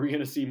 So are we going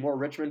to see more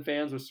Richmond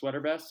fans with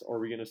sweater vests, or are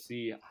we going to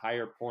see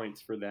higher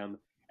points for them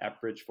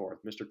at Bridgeforth?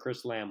 Mr.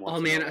 Chris Lamb wants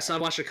Oh, man, to so I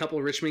watched a couple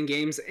of Richmond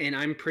games, and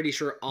I'm pretty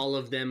sure all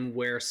of them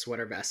wear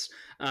sweater vests.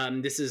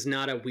 This is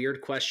not a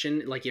weird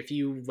question. Like, if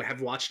you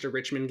have watched a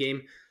Richmond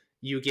game,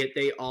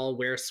 they all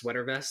wear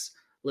sweater vests,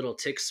 little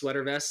tick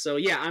sweater vests. So,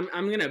 yeah,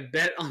 I'm going to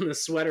bet on the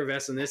sweater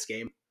vest in this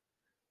game.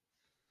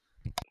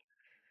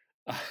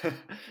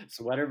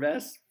 Sweater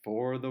vest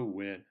for the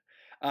win.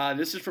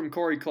 This is from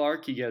Corey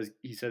Clark.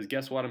 He says,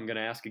 guess what? I'm going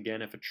to ask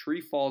again. If a tree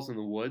falls in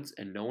the woods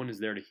and no one is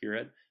there to hear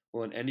it,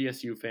 will an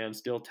NDSU fan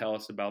still tell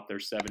us about their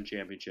 7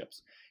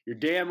 championships? You're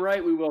damn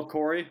right we will,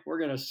 Corey. We're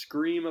going to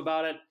scream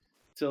about it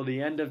till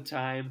the end of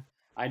time.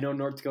 I know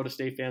North Dakota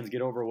State fans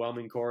get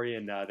overwhelming, Corey,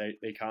 and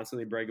they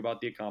constantly brag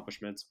about the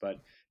accomplishments. But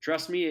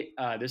trust me,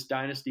 this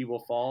dynasty will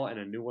fall and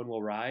a new one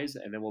will rise,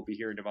 and then we'll be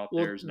hearing about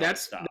theirs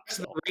nonstop. That's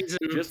the reason.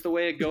 Just the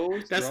way it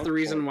goes. That's the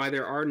reason why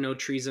there are no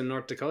trees in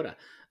North Dakota.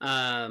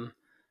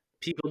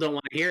 People don't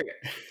want to hear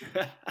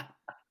it.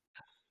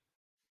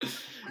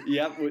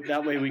 Yep,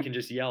 that way we can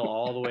just yell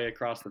all the way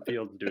across the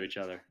field to each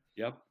other.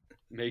 Yep,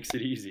 makes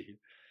it easy.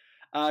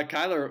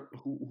 Kyler,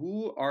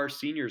 who are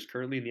seniors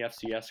currently in the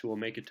FCS who will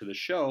make it to the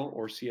show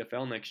or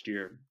CFL next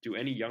year? Do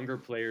any younger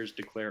players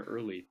declare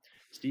early?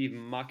 Steve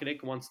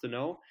Makadik wants to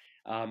know.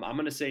 I'm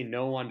going to say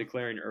no on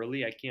declaring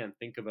early. I can't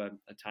think of a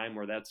time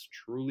where that's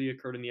truly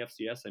occurred in the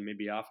FCS. I may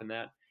be off in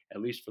that,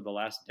 at least for the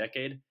last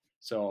decade.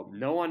 So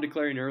no on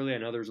declaring early. I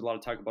know there's a lot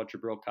of talk about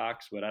Jabril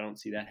Cox, but I don't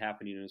see that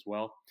happening as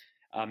well.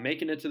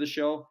 Making it to the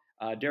show,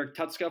 Derek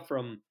Tutska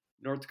from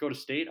North Dakota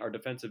State, our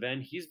defensive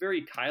end. He's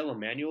very Kyle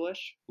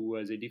Emanuel-ish, who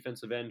was a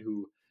defensive end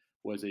who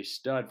was a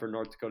stud for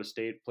North Dakota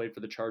State, played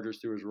for the Chargers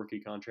through his rookie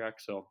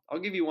contract. So I'll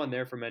give you one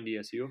there from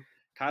NDSU.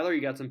 Kyler,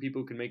 you got some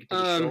people who can make it to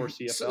the show or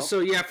CFL?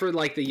 So yeah, for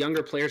like the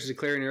younger players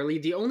declaring early,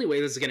 the only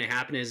way this is going to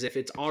happen is if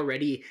it's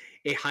already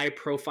a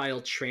high-profile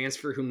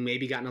transfer who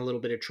maybe got in a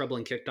little bit of trouble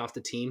and kicked off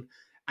the team.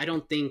 I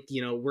don't think,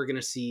 we're going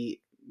to see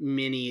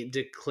many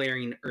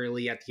declaring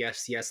early at the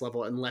FCS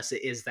level unless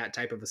it is that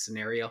type of a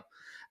scenario.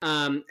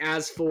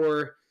 As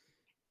for,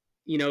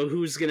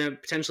 who's going to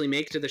potentially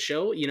make it to the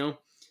show,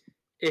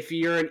 if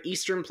you're an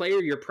Eastern player,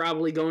 you're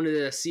probably going to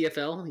the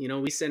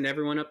CFL. We send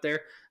everyone up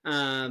there.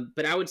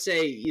 But I would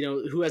say,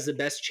 who has the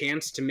best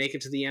chance to make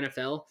it to the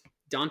NFL?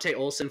 Dante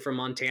Olson from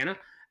Montana.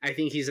 I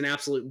think he's an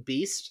absolute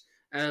beast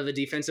of a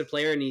defensive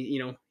player. And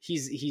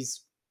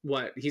he's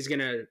going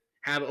to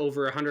have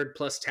over 100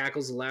 plus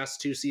tackles the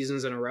last 2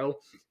 seasons in a row.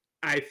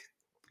 I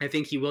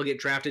think he will get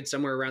drafted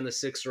somewhere around the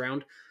 6th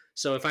round.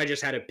 So if I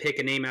just had to pick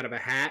a name out of a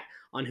hat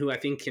on who I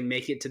think can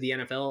make it to the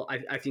NFL,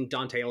 I think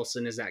Dante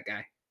Olson is that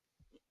guy.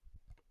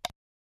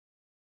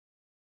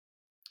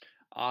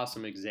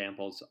 Awesome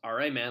examples. All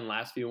right, man,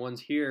 last few ones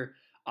here.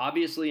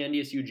 Obviously,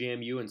 NDSU,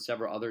 JMU, and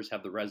several others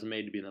have the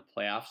resume to be in the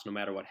playoffs no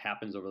matter what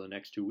happens over the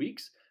next 2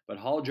 weeks. But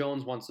Hall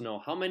Jones wants to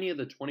know how many of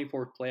the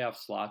 24 playoff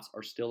slots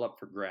are still up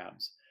for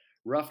grabs.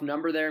 Rough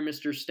number there,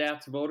 Mr.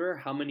 Stats voter.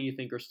 How many you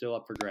think are still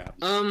up for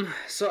grabs?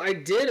 So I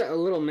did a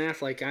little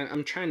math. Like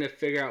I'm trying to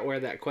figure out where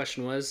that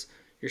question was.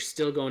 You're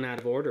still going out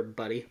of order,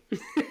 buddy.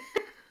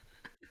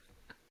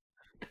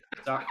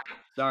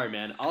 Sorry,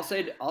 man. I'll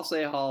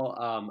say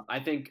all. I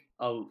think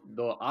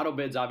the auto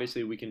bids,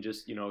 obviously we can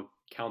just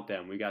count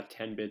them. We got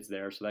 10 bids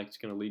there, so that's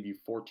going to leave you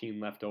 14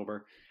 left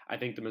over. I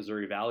think the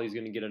Missouri Valley is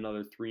going to get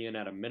another 3 in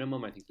at a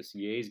minimum. I think the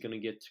CA is going to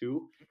get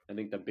 2. I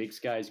think the Big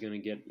Sky is going to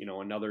get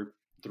another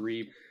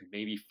 3,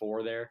 maybe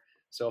 4 there.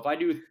 So if I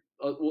do,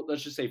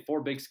 let's just say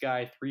 4 Big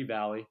Sky, 3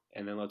 Valley,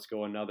 and then let's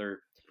go another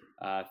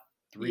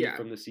 3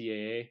 from the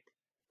CAA.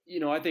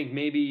 I think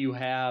maybe you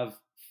have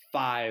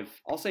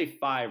 5. I'll say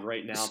 5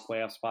 right now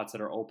playoff spots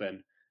that are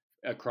open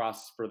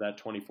across for that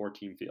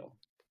 2014 field.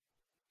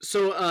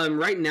 So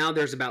right now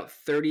there's about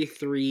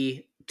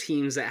 33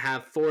 teams that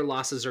have 4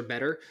 losses or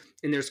better,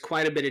 and there's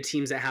quite a bit of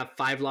teams that have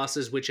 5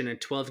 losses, which in a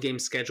 12-game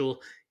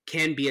schedule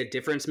can be a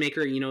difference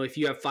maker. If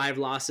you have 5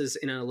 losses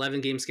in an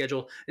 11-game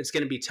schedule, it's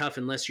going to be tough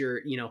unless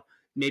you're,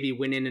 maybe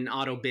winning an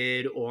auto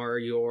bid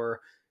or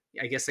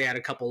I guess they had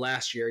a couple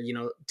last year,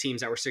 teams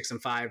that were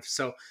 6-5.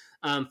 So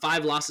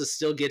 5 losses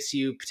still gets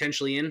you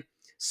potentially in.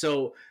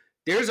 So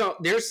there's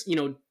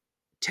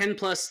 10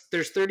 plus,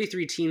 there's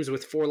 33 teams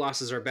with 4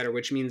 losses or better,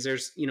 which means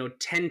there's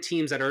 10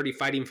 teams that are already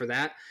fighting for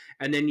that.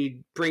 And then you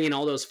bring in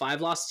all those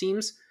 5-loss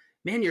teams,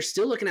 man, you're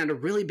still looking at a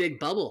really big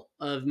bubble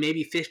of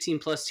maybe 15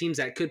 plus teams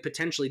that could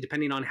potentially,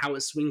 depending on how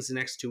it swings the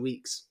next 2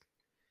 weeks.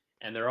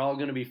 And they're all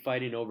going to be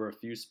fighting over a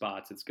few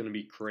spots. It's going to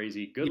be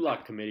crazy. Good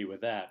luck, committee,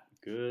 with that.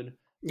 Good.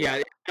 Yeah,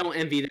 I don't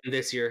envy them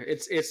this year.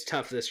 It's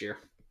tough this year.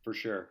 For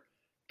sure.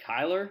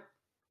 Kyler,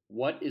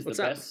 what is the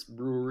best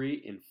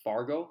brewery in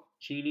Fargo,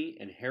 Cheney,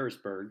 and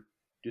Harrisburg?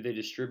 Do they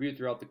distribute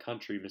throughout the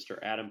country? Mr.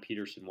 Adam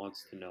Peterson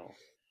wants to know.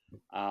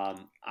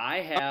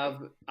 I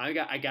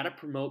got to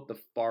promote the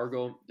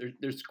Fargo.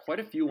 There's quite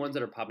a few ones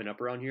that are popping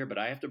up around here, but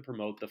I have to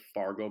promote the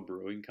Fargo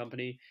Brewing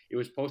Company. It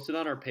was posted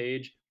on our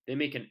page. They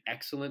make an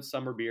excellent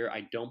summer beer.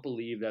 I don't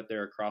believe that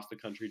they're across the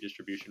country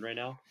distribution right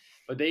now,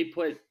 but they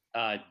put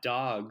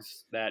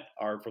dogs that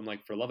are from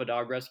for Love a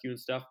Dog Rescue and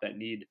stuff that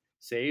need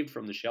saved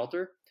from the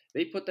shelter.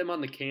 They put them on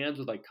the cans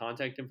with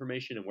contact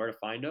information and where to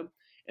find them,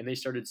 and they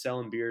started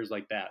selling beers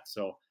like that.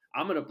 So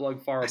I'm going to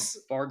plug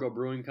Fargo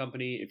Brewing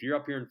Company. If you're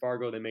up here in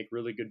Fargo, they make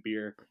really good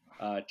beer.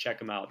 Check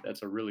them out.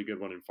 That's a really good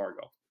one in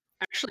Fargo.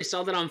 I actually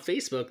saw that on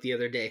Facebook the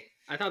other day.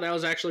 I thought that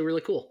was actually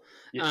really cool.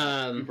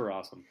 Yeah, super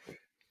awesome.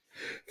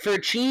 For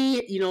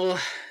Cheney,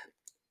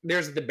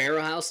 there's the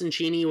Barrel House in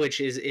Cheney, which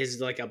is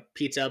like a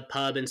pizza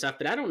pub and stuff,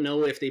 but I don't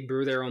know if they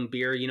brew their own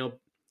beer.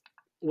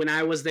 When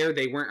I was there,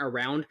 they weren't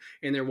around,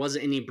 and there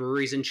wasn't any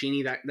breweries in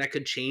Cheney. That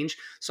could change.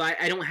 So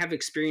I don't have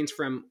experience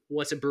from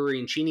what's a brewery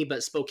in Cheney,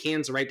 but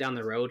Spokane's right down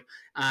the road,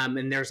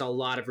 and there's a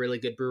lot of really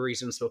good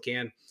breweries in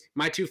Spokane.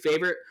 My 2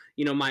 favorite,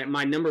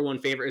 my number 1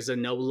 favorite is a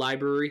No Lie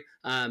Brewery,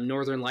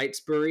 Northern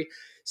Lights Brewery.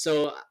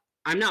 So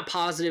I'm not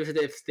positive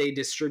if they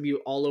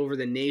distribute all over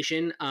the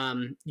nation.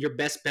 Your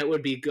best bet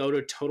would be go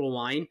to Total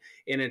Wine,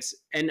 and it's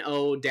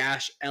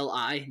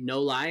NO-LI,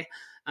 No Lie.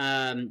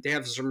 They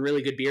have some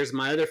really good beers.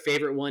 My other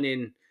favorite one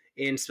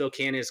in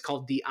Spokane is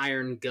called the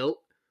Iron Goat,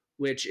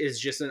 which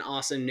is just an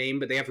awesome name,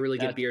 but they have really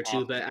good beer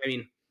too. But I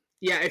mean,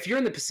 yeah, if you're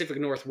in the Pacific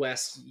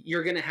Northwest,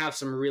 you're going to have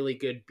some really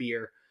good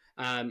beer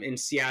in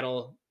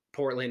Seattle,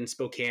 Portland,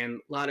 Spokane,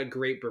 a lot of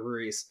great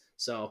breweries.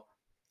 So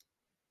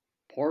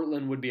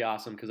Portland would be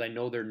awesome because I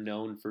know they're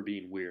known for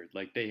being weird.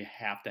 They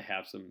have to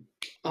have some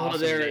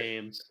awesome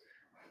names,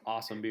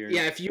 awesome beers.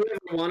 Yeah, if you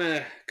ever want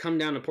to come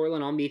down to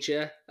Portland, I'll meet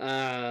you.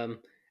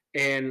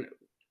 And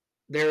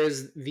there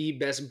is the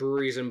best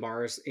breweries and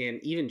bars and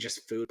even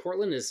just food.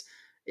 Portland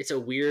it's a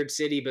weird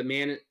city, but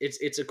man,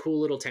 it's a cool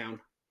little town.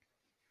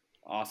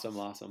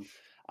 Awesome.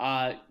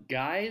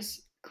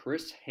 Guys,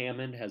 Chris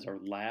Hammond has our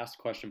last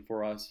question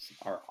for us,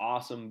 our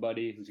awesome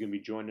buddy who's going to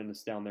be joining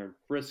us down there in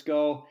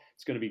Frisco.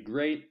 It's going to be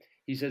great.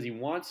 He says he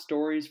wants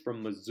stories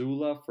from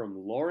Missoula from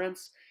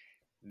Lawrence.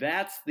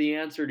 That's the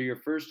answer to your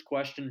first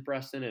question,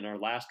 Preston. And our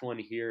last one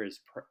here is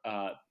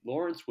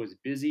Lawrence was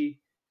busy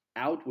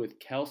out with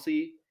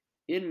Kelsey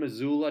in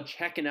Missoula,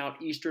 checking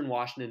out Eastern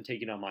Washington,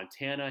 taking on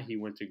Montana. He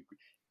went to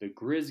the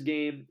Grizz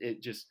game.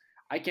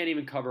 I can't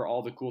even cover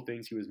all the cool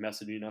things he was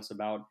messaging us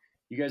about.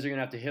 You guys are going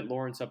to have to hit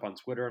Lawrence up on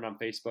Twitter and on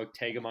Facebook,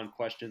 tag him on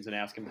questions and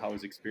ask him how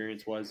his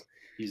experience was.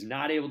 He's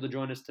not able to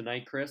join us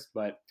tonight, Chris,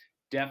 but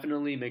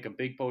definitely make a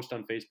big post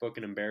on Facebook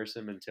and embarrass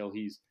him until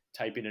he's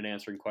typing and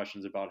answering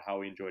questions about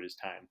how he enjoyed his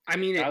time. I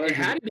mean, it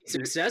had to be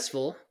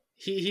successful.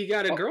 He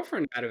got a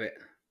girlfriend out of it.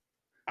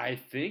 I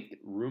think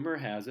rumor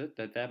has it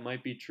that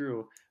might be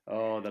true.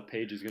 Oh, the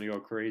page is going to go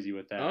crazy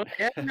with that. Oh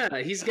yeah,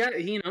 he's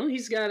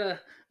got a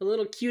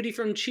little cutie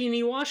from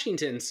Cheney,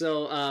 Washington.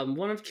 So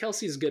one of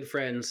Kelsey's good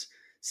friends.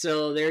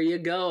 So there you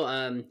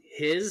go.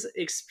 His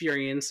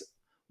experience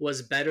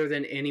was better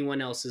than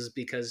anyone else's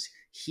because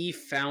he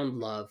found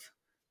love.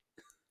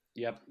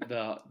 Yep.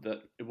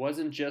 It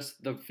wasn't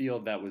just the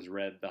field that was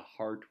red. The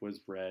heart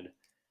was red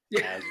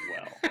as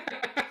well.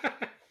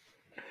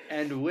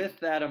 And with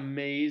that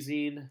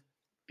amazing,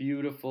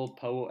 beautiful,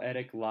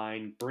 poetic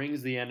line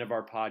brings the end of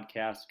our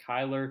podcast.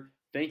 Kyler,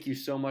 thank you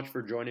so much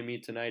for joining me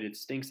tonight. It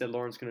stinks that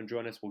Lauren's going to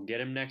join us. We'll get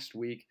him next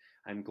week.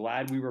 I'm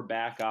glad we were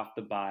back off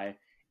the bye.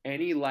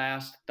 Any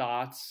last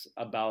thoughts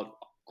about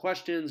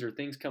questions or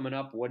things coming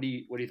up? What do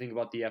you think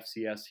about the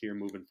FCS here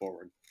moving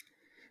forward?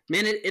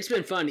 Man, it's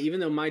been fun, even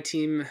though my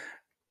team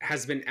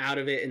has been out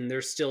of it and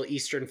there's still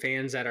Eastern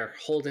fans that are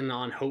holding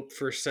on hope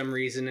for some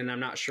reason, and I'm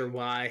not sure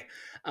why.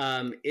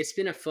 It's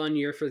been a fun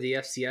year for the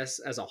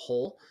FCS as a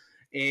whole,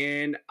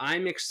 and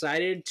I'm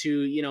excited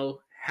to,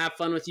 have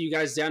fun with you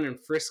guys down in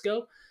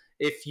Frisco.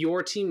 If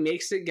your team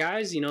makes it,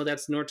 guys,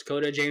 that's North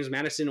Dakota, James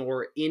Madison,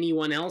 or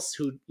anyone else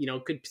who,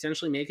 could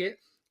potentially make it,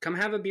 come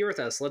have a beer with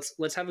us.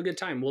 Let's have a good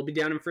time. We'll be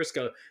down in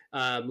Frisco.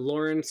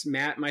 Lawrence,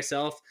 Matt,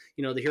 myself,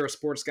 the Hero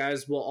Sports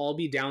guys, we'll all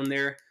be down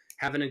there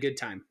having a good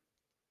time.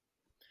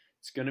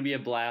 It's going to be a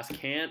blast.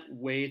 Can't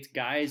wait.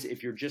 Guys,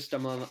 if you're just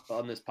on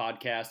this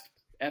podcast,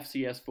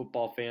 FCS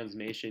Football Fans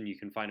Nation, you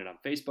can find it on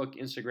Facebook,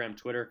 Instagram,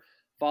 Twitter.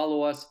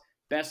 Follow us.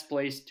 Best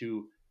place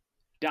to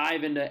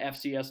dive into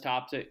FCS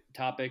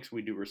topics.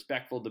 We do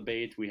respectful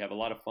debate. We have a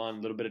lot of fun, a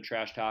little bit of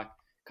trash talk.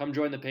 Come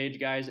join the page,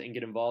 guys, and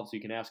get involved so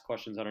you can ask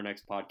questions on our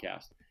next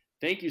podcast.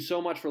 Thank you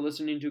so much for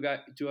listening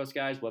to us,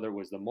 guys, whether it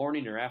was the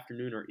morning or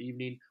afternoon or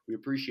evening. We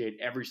appreciate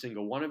every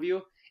single one of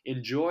you.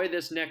 Enjoy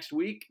this next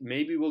week.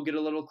 Maybe we'll get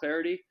a little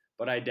clarity,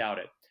 but I doubt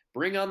it.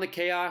 Bring on the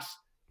chaos.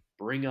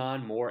 Bring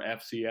on more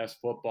FCS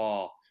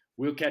football.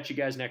 We'll catch you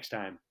guys next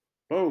time.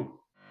 Boom.